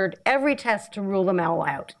I ordered every test to rule them all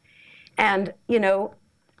out. And, you know,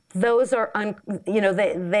 those are,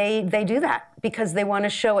 they do that because they want to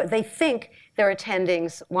show it. They think their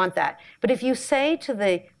attendings want that. But if you say to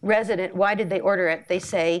the resident, why did they order it? They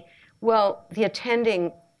say, well, the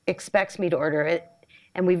attending expects me to order it.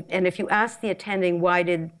 And if you ask the attending, why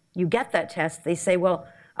did you get that test? They say, well,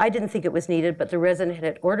 I didn't think it was needed, but the resident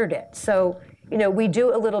had ordered it. So, you know, we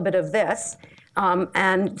do a little bit of this.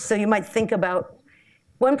 And so you might think about,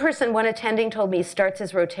 one attending told me starts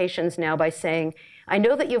his rotations now by saying, I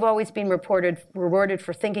know that you've always been rewarded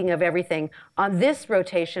for thinking of everything. On this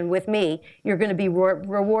rotation with me, you're going to be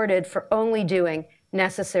rewarded for only doing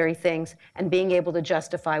necessary things and being able to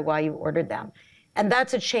justify why you ordered them. And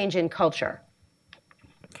that's a change in culture.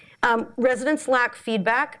 Residents lack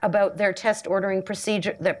feedback about their test ordering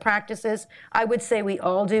procedure, their practices. I would say we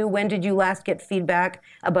all do. When did you last get feedback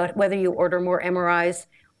about whether you order more MRIs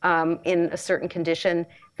in a certain condition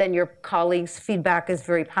than your colleagues? Feedback is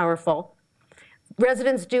very powerful.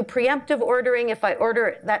 Residents do preemptive ordering. If I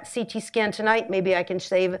order that CT scan tonight, maybe I can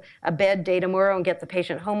save a bed day tomorrow and get the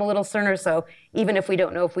patient home a little sooner. So even if we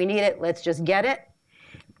don't know if we need it, let's just get it.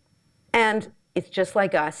 And it's just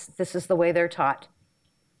like us. This is the way they're taught.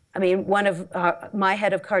 I mean, one of my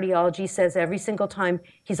head of cardiology says every single time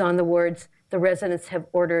he's on the wards, the residents have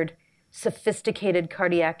ordered sophisticated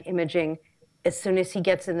cardiac imaging. As soon as he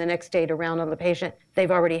gets in the next day to round on the patient,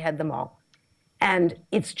 they've already had them all. And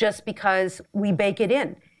it's just because we bake it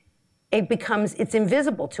in. It's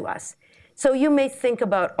invisible to us. So you may think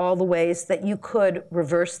about all the ways that you could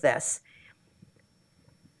reverse this.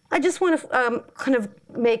 I just want to kind of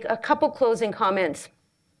make a couple closing comments.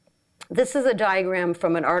 This is a diagram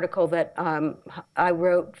from an article that I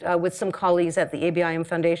wrote with some colleagues at the ABIM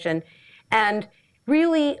Foundation. And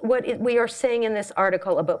really what we are saying in this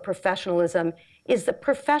article about professionalism is that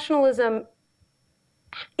professionalism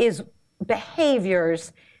is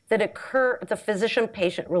behaviors that occur at the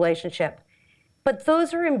physician-patient relationship. But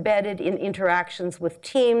those are embedded in interactions with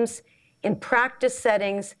teams, in practice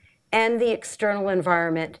settings, and the external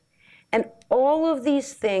environment. And all of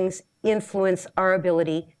these things influence our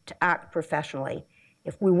ability to act professionally.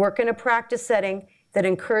 If we work in a practice setting that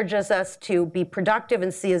encourages us to be productive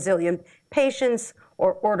and see a zillion patients,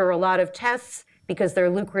 or order a lot of tests because they're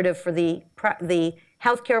lucrative for the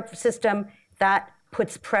healthcare system, that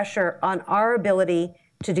puts pressure on our ability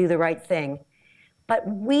to do the right thing. But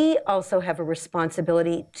we also have a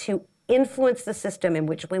responsibility to influence the system in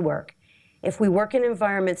which we work. If we work in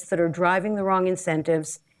environments that are driving the wrong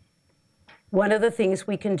incentives, one of the things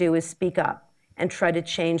we can do is speak up and try to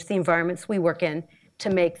change the environments we work in to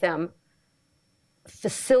make them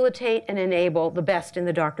facilitate and enable the best in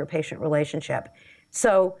the doctor-patient relationship.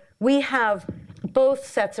 So we have both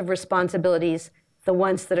sets of responsibilities, the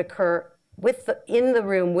ones that occur in the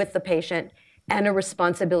room with the patient, and a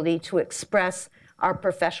responsibility to express our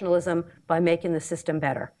professionalism by making the system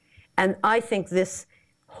better. And I think this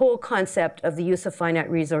whole concept of the use of finite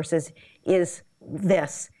resources is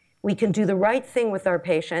this. We can do the right thing with our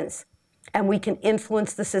patients, and we can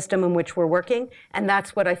influence the system in which we're working, and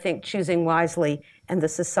that's what I think Choosing Wisely and the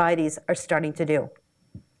societies are starting to do.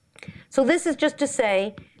 So this is just to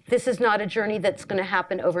say, this is not a journey that's going to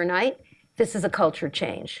happen overnight. This is a culture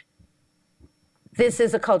change. This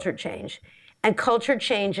is a culture change. And culture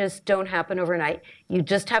changes don't happen overnight. You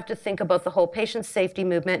just have to think about the whole patient safety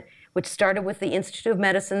movement, which started with the Institute of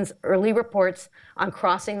Medicine's early reports on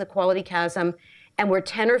crossing the quality chasm. And we're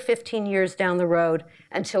 10 or 15 years down the road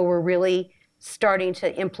until we're really starting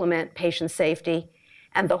to implement patient safety.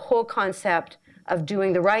 And the whole concept of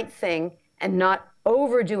doing the right thing and not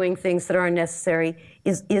overdoing things that are unnecessary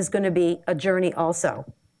is going to be a journey also.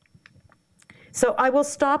 So I will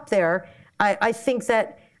stop there. I think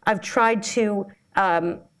that I've tried to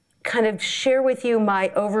kind of share with you my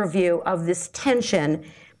overview of this tension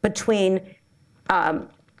between the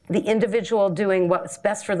individual doing what's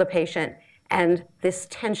best for the patient and this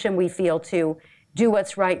tension we feel to do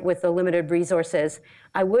what's right with the limited resources.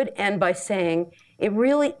 I would end by saying it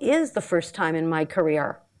really is the first time in my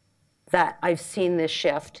career that I've seen this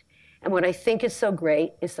shift. And what I think is so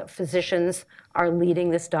great is that physicians are leading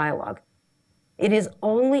this dialogue. It is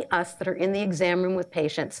only us that are in the exam room with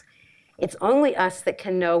patients. It's only us that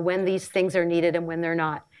can know when these things are needed and when they're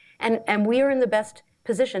not. And we are in the best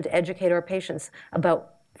position to educate our patients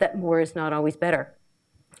about that more is not always better.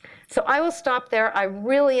 So I will stop there. I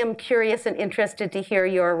really am curious and interested to hear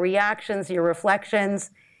your reactions, your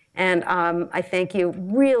reflections. And I thank you,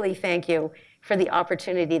 really thank you, for the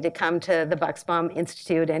opportunity to come to the Bucksbaum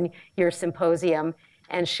Institute and your symposium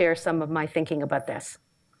and share some of my thinking about this.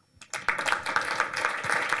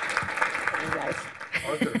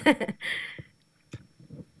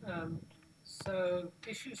 So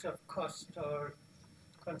issues of cost are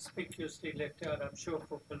conspicuously left out, I'm sure,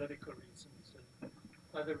 for political reasons and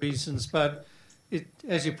other reasons. But it,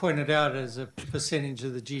 as you pointed out, as a percentage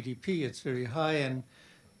of the GDP, it's very high, and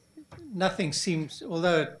nothing seems,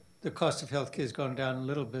 although the cost of healthcare has gone down a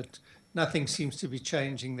little bit, nothing seems to be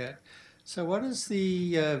changing that. So what is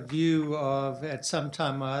the view of, at some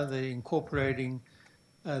time or other, incorporating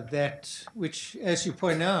that, which, as you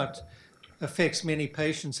point out, affects many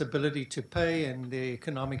patients' ability to pay and their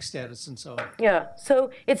economic status and so on? Yeah, so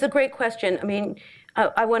it's a great question. I mean,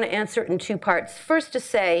 I want to answer it in two parts. First, to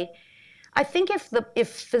say, I think if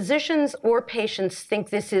physicians or patients think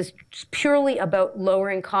this is purely about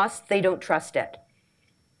lowering costs, they don't trust it.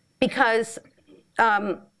 Because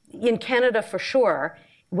in Canada, for sure,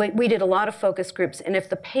 we did a lot of focus groups, and if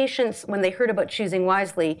the patients, when they heard about Choosing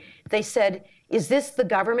Wisely, they said, is this the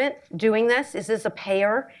government doing this? Is this a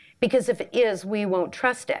payer? Because if it is, we won't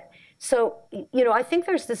trust it. So, you know, I think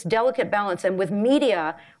there's this delicate balance, and with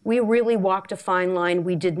media, we really walked a fine line.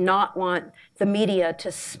 We did not want the media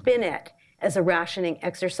to spin it as a rationing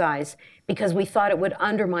exercise because we thought it would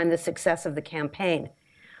undermine the success of the campaign.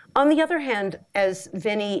 On the other hand, as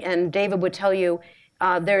Vinny and David would tell you,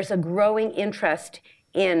 there's a growing interest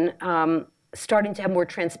in starting to have more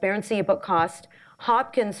transparency about cost.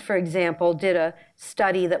 Hopkins, for example, did a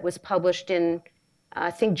study that was published in,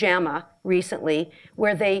 I think, JAMA recently,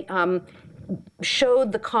 where they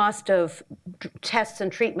showed the cost of tests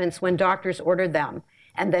and treatments when doctors ordered them,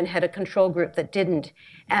 and then had a control group that didn't.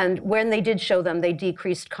 And when they did show them, they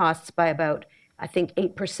decreased costs by about, I think,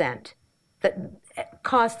 8%.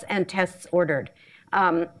 Costs and tests ordered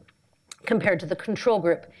compared to the control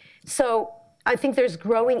group. So I think there's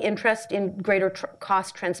growing interest in greater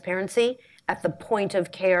cost transparency at the point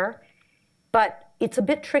of care. But it's a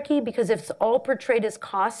bit tricky because if it's all portrayed as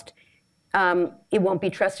cost, it won't be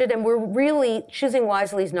trusted. And we're really, Choosing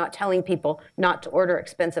Wisely is not telling people not to order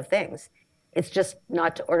expensive things. It's just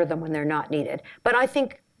not to order them when they're not needed. But I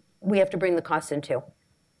think we have to bring the cost in too.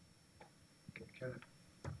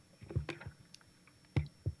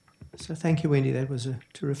 So thank you, Wendy. That was a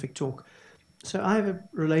terrific talk. So I have a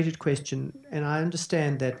related question, and I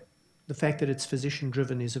understand that the fact that it's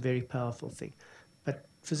physician-driven is a very powerful thing. But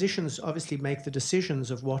physicians obviously make the decisions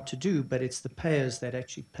of what to do, but it's the payers that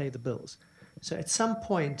actually pay the bills. So at some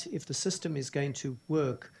point, if the system is going to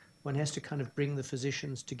work, one has to kind of bring the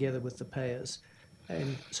physicians together with the payers.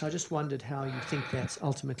 And so I just wondered how you think that's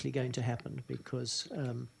ultimately going to happen, because,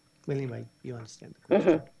 well, anyway, you understand the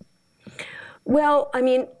question. Mm-hmm. Well, I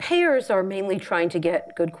mean, payers are mainly trying to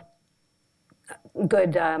get good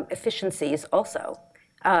good efficiencies also.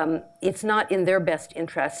 It's not in their best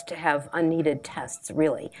interest to have unneeded tests,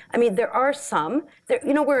 really. I mean, there are some,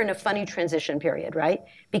 you know, we're in a funny transition period, right?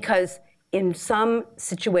 Because in some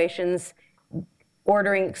situations,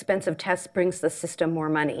 ordering expensive tests brings the system more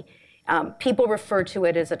money. People refer to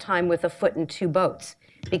it as a time with a foot in two boats,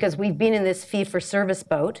 because we've been in this fee-for-service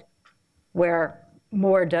boat where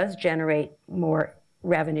more does generate more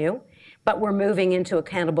revenue, but we're moving into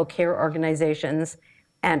accountable care organizations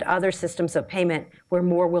and other systems of payment where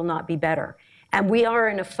more will not be better. And we are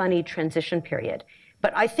in a funny transition period.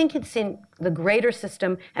 But I think it's in the greater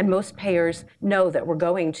system, and most payers know that we're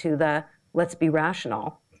going to the let's be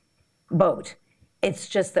rational boat. It's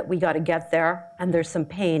just that we got to get there, and there's some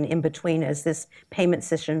pain in between as this payment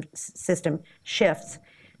system shifts.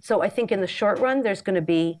 So I think in the short run, there's going to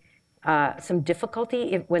be some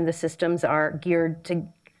difficulty when the systems are geared to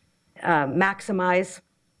maximize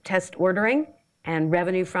test ordering and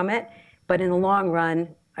revenue from it. But in the long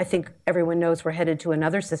run, I think everyone knows we're headed to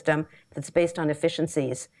another system that's based on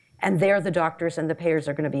efficiencies. And there the doctors and the payers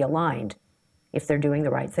are going to be aligned if they're doing the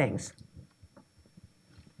right things.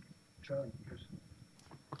 John,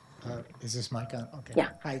 is this mic on? Okay. Yeah.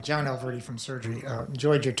 Hi, John Elverty from Surgery.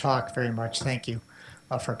 Enjoyed your talk very much. Thank you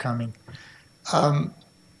for coming.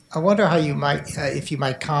 I wonder how you might, if you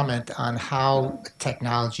might comment on how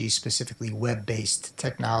technology, specifically web-based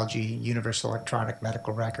technology, universal electronic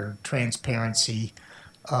medical record, transparency,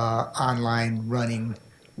 online running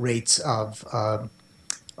rates of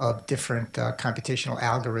different computational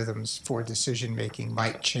algorithms for decision making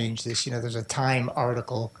might change this. You know, there's a Time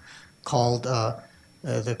article called,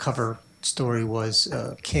 the cover story was,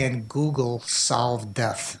 "Can Google Solve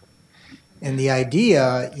Death?" And the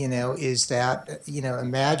idea, you know, is that, you know,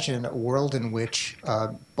 imagine a world in which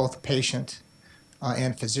both patient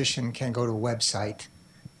and physician can go to a website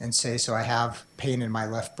and say, so I have pain in my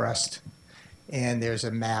left breast, and there's a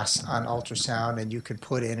mass on ultrasound, and you can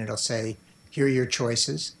put in, it'll say, here are your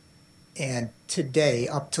choices. And today,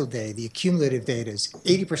 up till today, the accumulative data is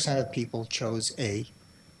 80% of people chose A,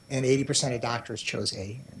 and 80% of doctors chose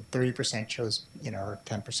A, and 30% chose, you know, or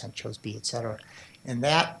 10% chose B, et cetera. And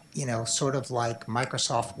that, you know, sort of like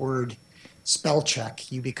Microsoft Word spell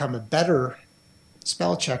check, you become a better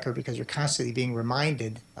spell checker because you're constantly being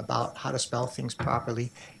reminded about how to spell things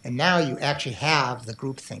properly. And now you actually have the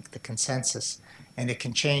groupthink, the consensus, and it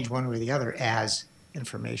can change one way or the other as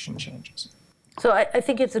information changes. So I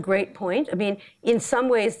think it's a great point. I mean, in some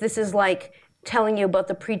ways, this is like telling you about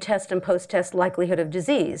the pre-test and post-test likelihood of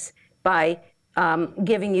disease by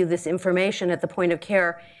giving you this information at the point of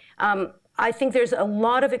care. I think there's a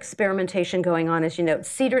lot of experimentation going on, as you know.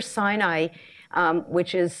 Cedars-Sinai,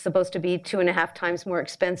 which is supposed to be 2.5 times more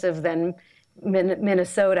expensive than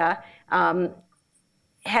Minnesota,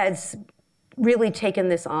 has really taken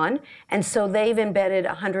this on. And so they've embedded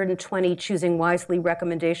 120 choosing wisely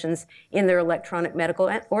recommendations in their electronic medical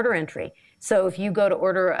order entry. So if you go to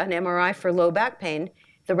order an MRI for low back pain,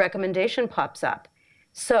 the recommendation pops up.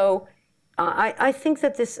 So I think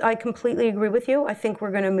that this, I completely agree with you. I think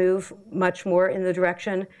we're going to move much more in the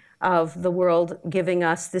direction of the world giving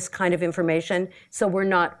us this kind of information, so we're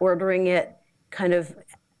not ordering it kind of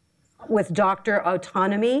with doctor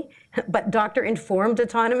autonomy, but doctor-informed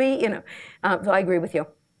autonomy. You know, so I agree with you.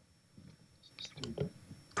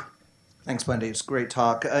 Thanks, Wendy. It's a great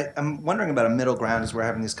talk. I'm wondering about a middle ground as we're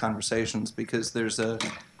having these conversations, because there's a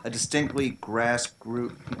distinctly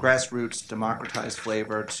grassroots, democratized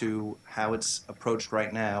flavor to how it's approached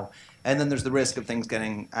right now. And then there's the risk of things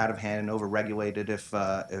getting out of hand and over-regulated if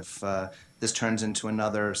this turns into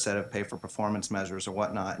another set of pay-for-performance measures or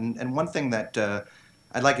whatnot. And one thing that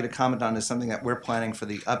I'd like you to comment on is something that we're planning for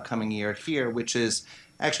the upcoming year here, which is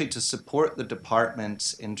actually to support the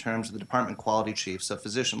departments in terms of the department quality chief, so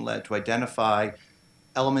physician-led, to identify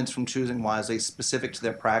elements from Choosing Wisely specific to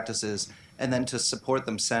their practices, and then to support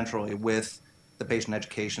them centrally with the patient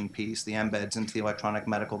education piece, the embeds into the electronic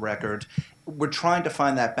medical record. We're trying to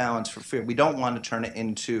find that balance for fear. We don't want to turn it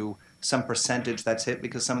into some percentage that's hit,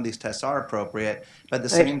 because some of these tests are appropriate, but at the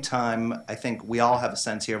same time, I think we all have a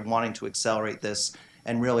sense here of wanting to accelerate this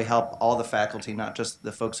and really help all the faculty, not just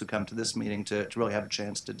the folks who come to this meeting, to really have a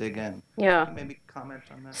chance to dig in. Yeah. Can you maybe comment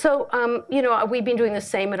on that? So, you know, we've been doing the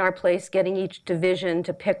same at our place, getting each division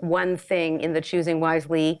to pick one thing in the Choosing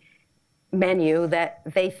Wisely menu that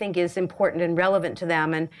they think is important and relevant to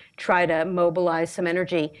them and try to mobilize some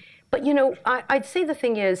energy. But, you know, I'd say the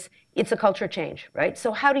thing is, it's a culture change, right?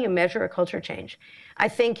 So how do you measure a culture change? I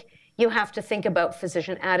think you have to think about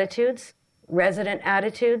physician attitudes, resident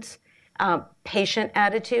attitudes, patient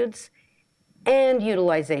attitudes, and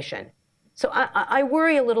utilization. So I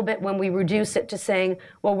worry a little bit when we reduce it to saying,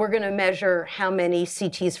 well, we're going to measure how many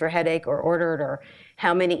CTs for headache are ordered or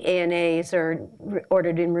how many ANAs are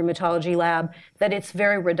ordered in rheumatology lab, that it's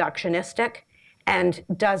very reductionistic and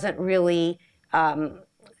doesn't really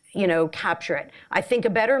capture it. I think a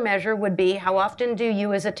better measure would be, how often do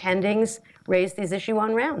you as attendings raise these issue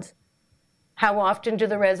on rounds? How often do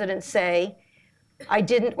the residents say, I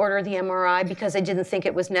didn't order the MRI because I didn't think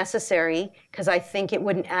it was necessary, because I think it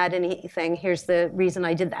wouldn't add anything. Here's the reason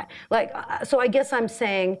I did that. So I guess I'm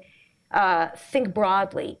saying, think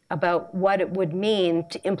broadly about what it would mean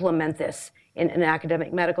to implement this in an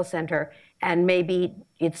academic medical center. And maybe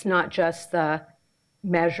it's not just the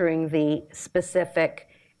measuring the specific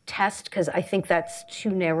test, because I think that's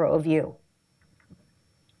too narrow a view.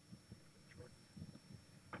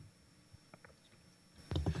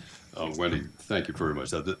 Wendy, thank you very much.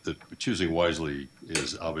 The choosing wisely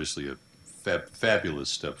is obviously a fabulous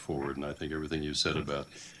step forward, and I think everything you said about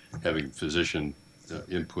having physician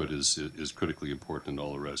input is critically important and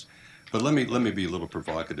all the rest. But let me be a little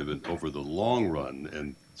provocative and over the long run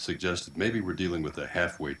and suggest that maybe we're dealing with a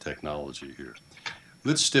halfway technology here.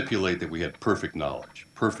 Let's stipulate that we had perfect knowledge,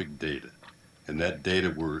 perfect data, and that data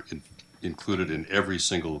were included in every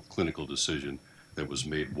single clinical decision that was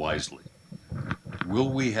made wisely. Will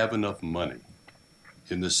we have enough money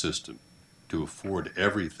in the system to afford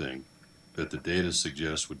everything that the data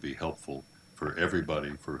suggests would be helpful for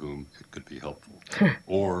everybody for whom it could be helpful?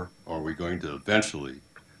 Or are we going to eventually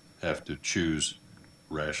have to choose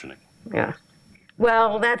rationing? Yeah.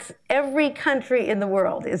 Well, that's every country in the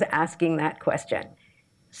world is asking that question.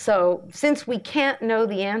 So since we can't know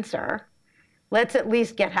the answer, let's at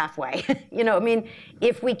least get halfway.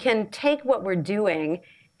 If we can take what we're doing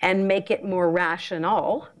and make it more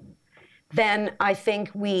rational, then I think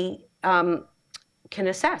we can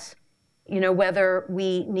assess, whether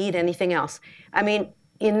we need anything else. In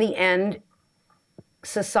the end,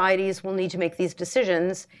 societies will need to make these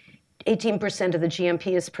decisions. 18% of the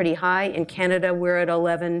GMP is pretty high. In Canada, we're at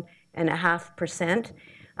 11.5%.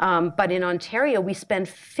 But in Ontario, we spend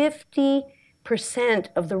 50%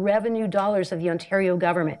 of the revenue dollars of the Ontario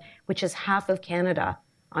government, which is half of Canada,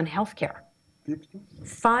 on healthcare. 50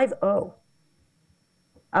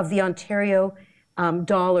 of the Ontario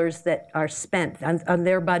dollars that are spent on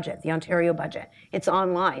their budget, the Ontario budget. It's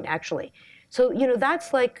online, actually. So,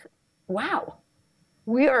 that's like, wow.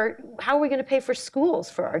 How are we going to pay for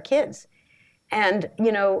schools for our kids? And,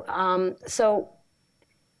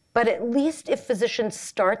 but at least if physicians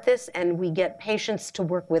start this and we get patients to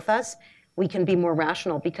work with us, we can be more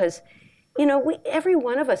rational, because, every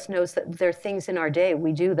one of us knows that there are things in our day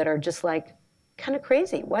we do that are just like kind of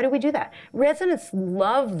crazy. Why do we do that? Residents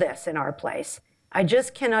love this in our place. I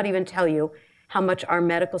just cannot even tell you how much our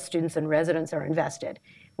medical students and residents are invested.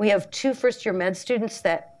 We have 2 first-year med students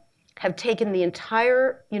that have taken the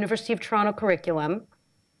entire University of Toronto curriculum,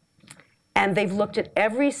 and they've looked at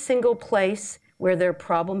every single place where there are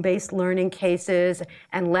problem-based learning cases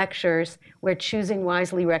and lectures where choosing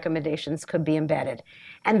wisely recommendations could be embedded.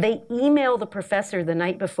 And they email the professor the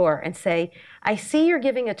night before and say, I see you're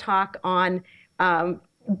giving a talk on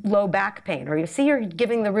low back pain, or you see you're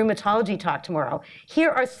giving the rheumatology talk tomorrow. Here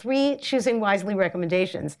are 3 choosing wisely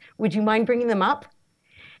recommendations. Would you mind bringing them up?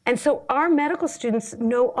 And so our medical students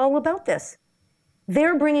know all about this.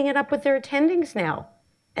 They're bringing it up with their attendings now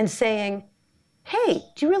and saying, hey,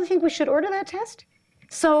 do you really think we should order that test?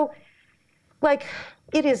 So,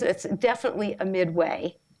 it's definitely a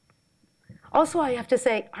midway. Also, I have to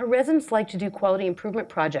say, our residents like to do quality improvement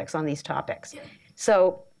projects on these topics.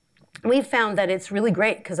 So we've found that it's really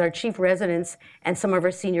great, because our chief residents and some of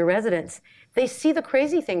our senior residents, they see the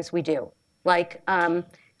crazy things we do, like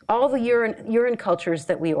all the urine cultures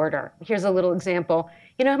that we order. Here's a little example.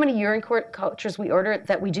 You know how many urine cultures we order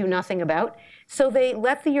that we do nothing about? So they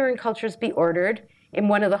let the urine cultures be ordered in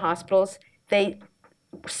one of the hospitals. They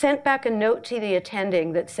sent back a note to the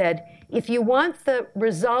attending that said, if you want the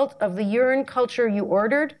result of the urine culture you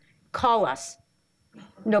ordered, call us.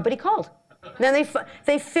 Nobody called. Then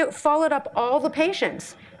they followed up all the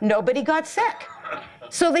patients. Nobody got sick.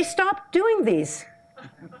 So they stopped doing these.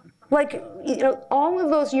 All of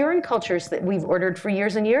those urine cultures that we've ordered for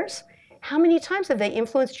years and years, how many times have they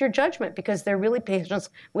influenced your judgment because they're really patients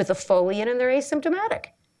with a foliate and they're asymptomatic?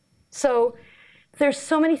 So there's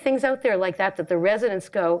so many things out there like that the residents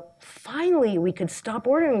go, finally, we could stop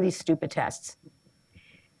ordering these stupid tests.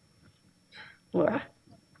 Laura?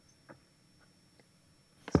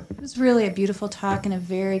 It was really a beautiful talk and a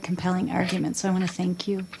very compelling argument, so I want to thank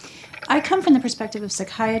you. I come from the perspective of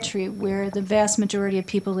psychiatry, where the vast majority of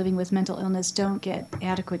people living with mental illness don't get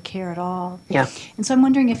adequate care at all. Yeah. And so I'm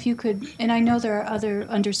wondering if you could, and I know there are other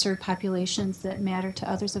underserved populations that matter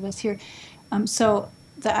to others of us here. So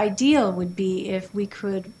the ideal would be if we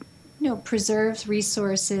could, preserve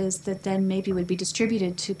resources that then maybe would be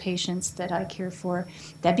distributed to patients that I care for.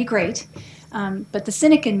 That'd be great. But the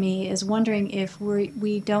cynic in me is wondering if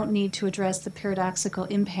we don't need to address the paradoxical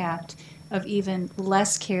impact of even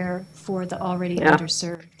less care for the already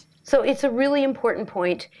underserved. So it's a really important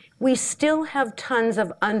point. We still have tons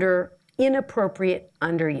of inappropriate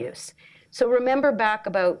underuse. So remember back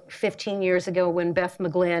about 15 years ago when Beth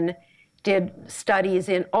McGlynn did studies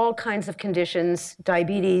in all kinds of conditions,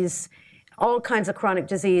 diabetes, all kinds of chronic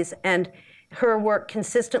disease, and her work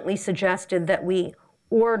consistently suggested that we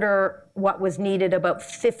order what was needed about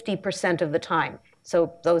 50% of the time.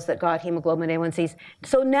 So those that got hemoglobin A1Cs.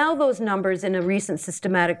 So now those numbers in a recent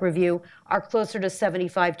systematic review are closer to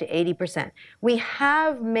 75 to 80%. We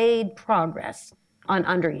have made progress on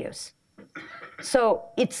underuse. So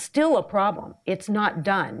it's still a problem. It's not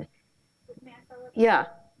done. May I follow up? Yeah.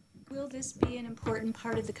 Will this be an important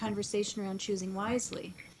part of the conversation around choosing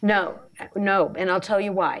wisely? No, and I'll tell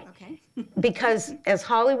you why. Okay. Because as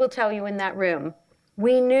Holly will tell you in that room,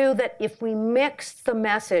 we knew that if we mixed the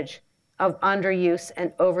message of underuse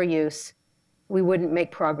and overuse, we wouldn't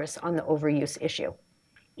make progress on the overuse issue.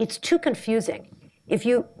 It's too confusing. If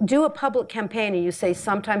you do a public campaign and you say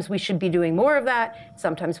sometimes we should be doing more of that,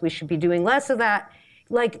 sometimes we should be doing less of that,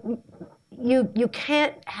 like you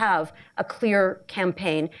can't have a clear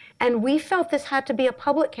campaign. And we felt this had to be a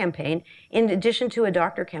public campaign in addition to a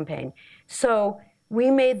doctor campaign. So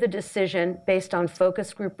we made the decision based on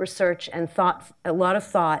focus group research and a lot of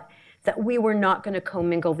thought that we were not going to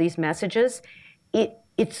commingle these messages.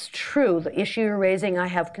 It's true, the issue you're raising, I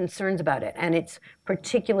have concerns about it, and it's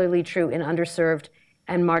particularly true in underserved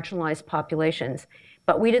and marginalized populations.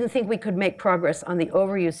 But we didn't think we could make progress on the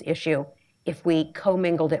overuse issue if we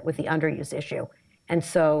commingled it with the underuse issue. And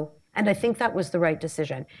I think that was the right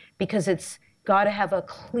decision, because it's got to have a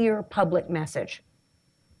clear public message.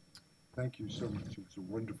 Thank you so much. It was a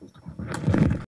wonderful talk.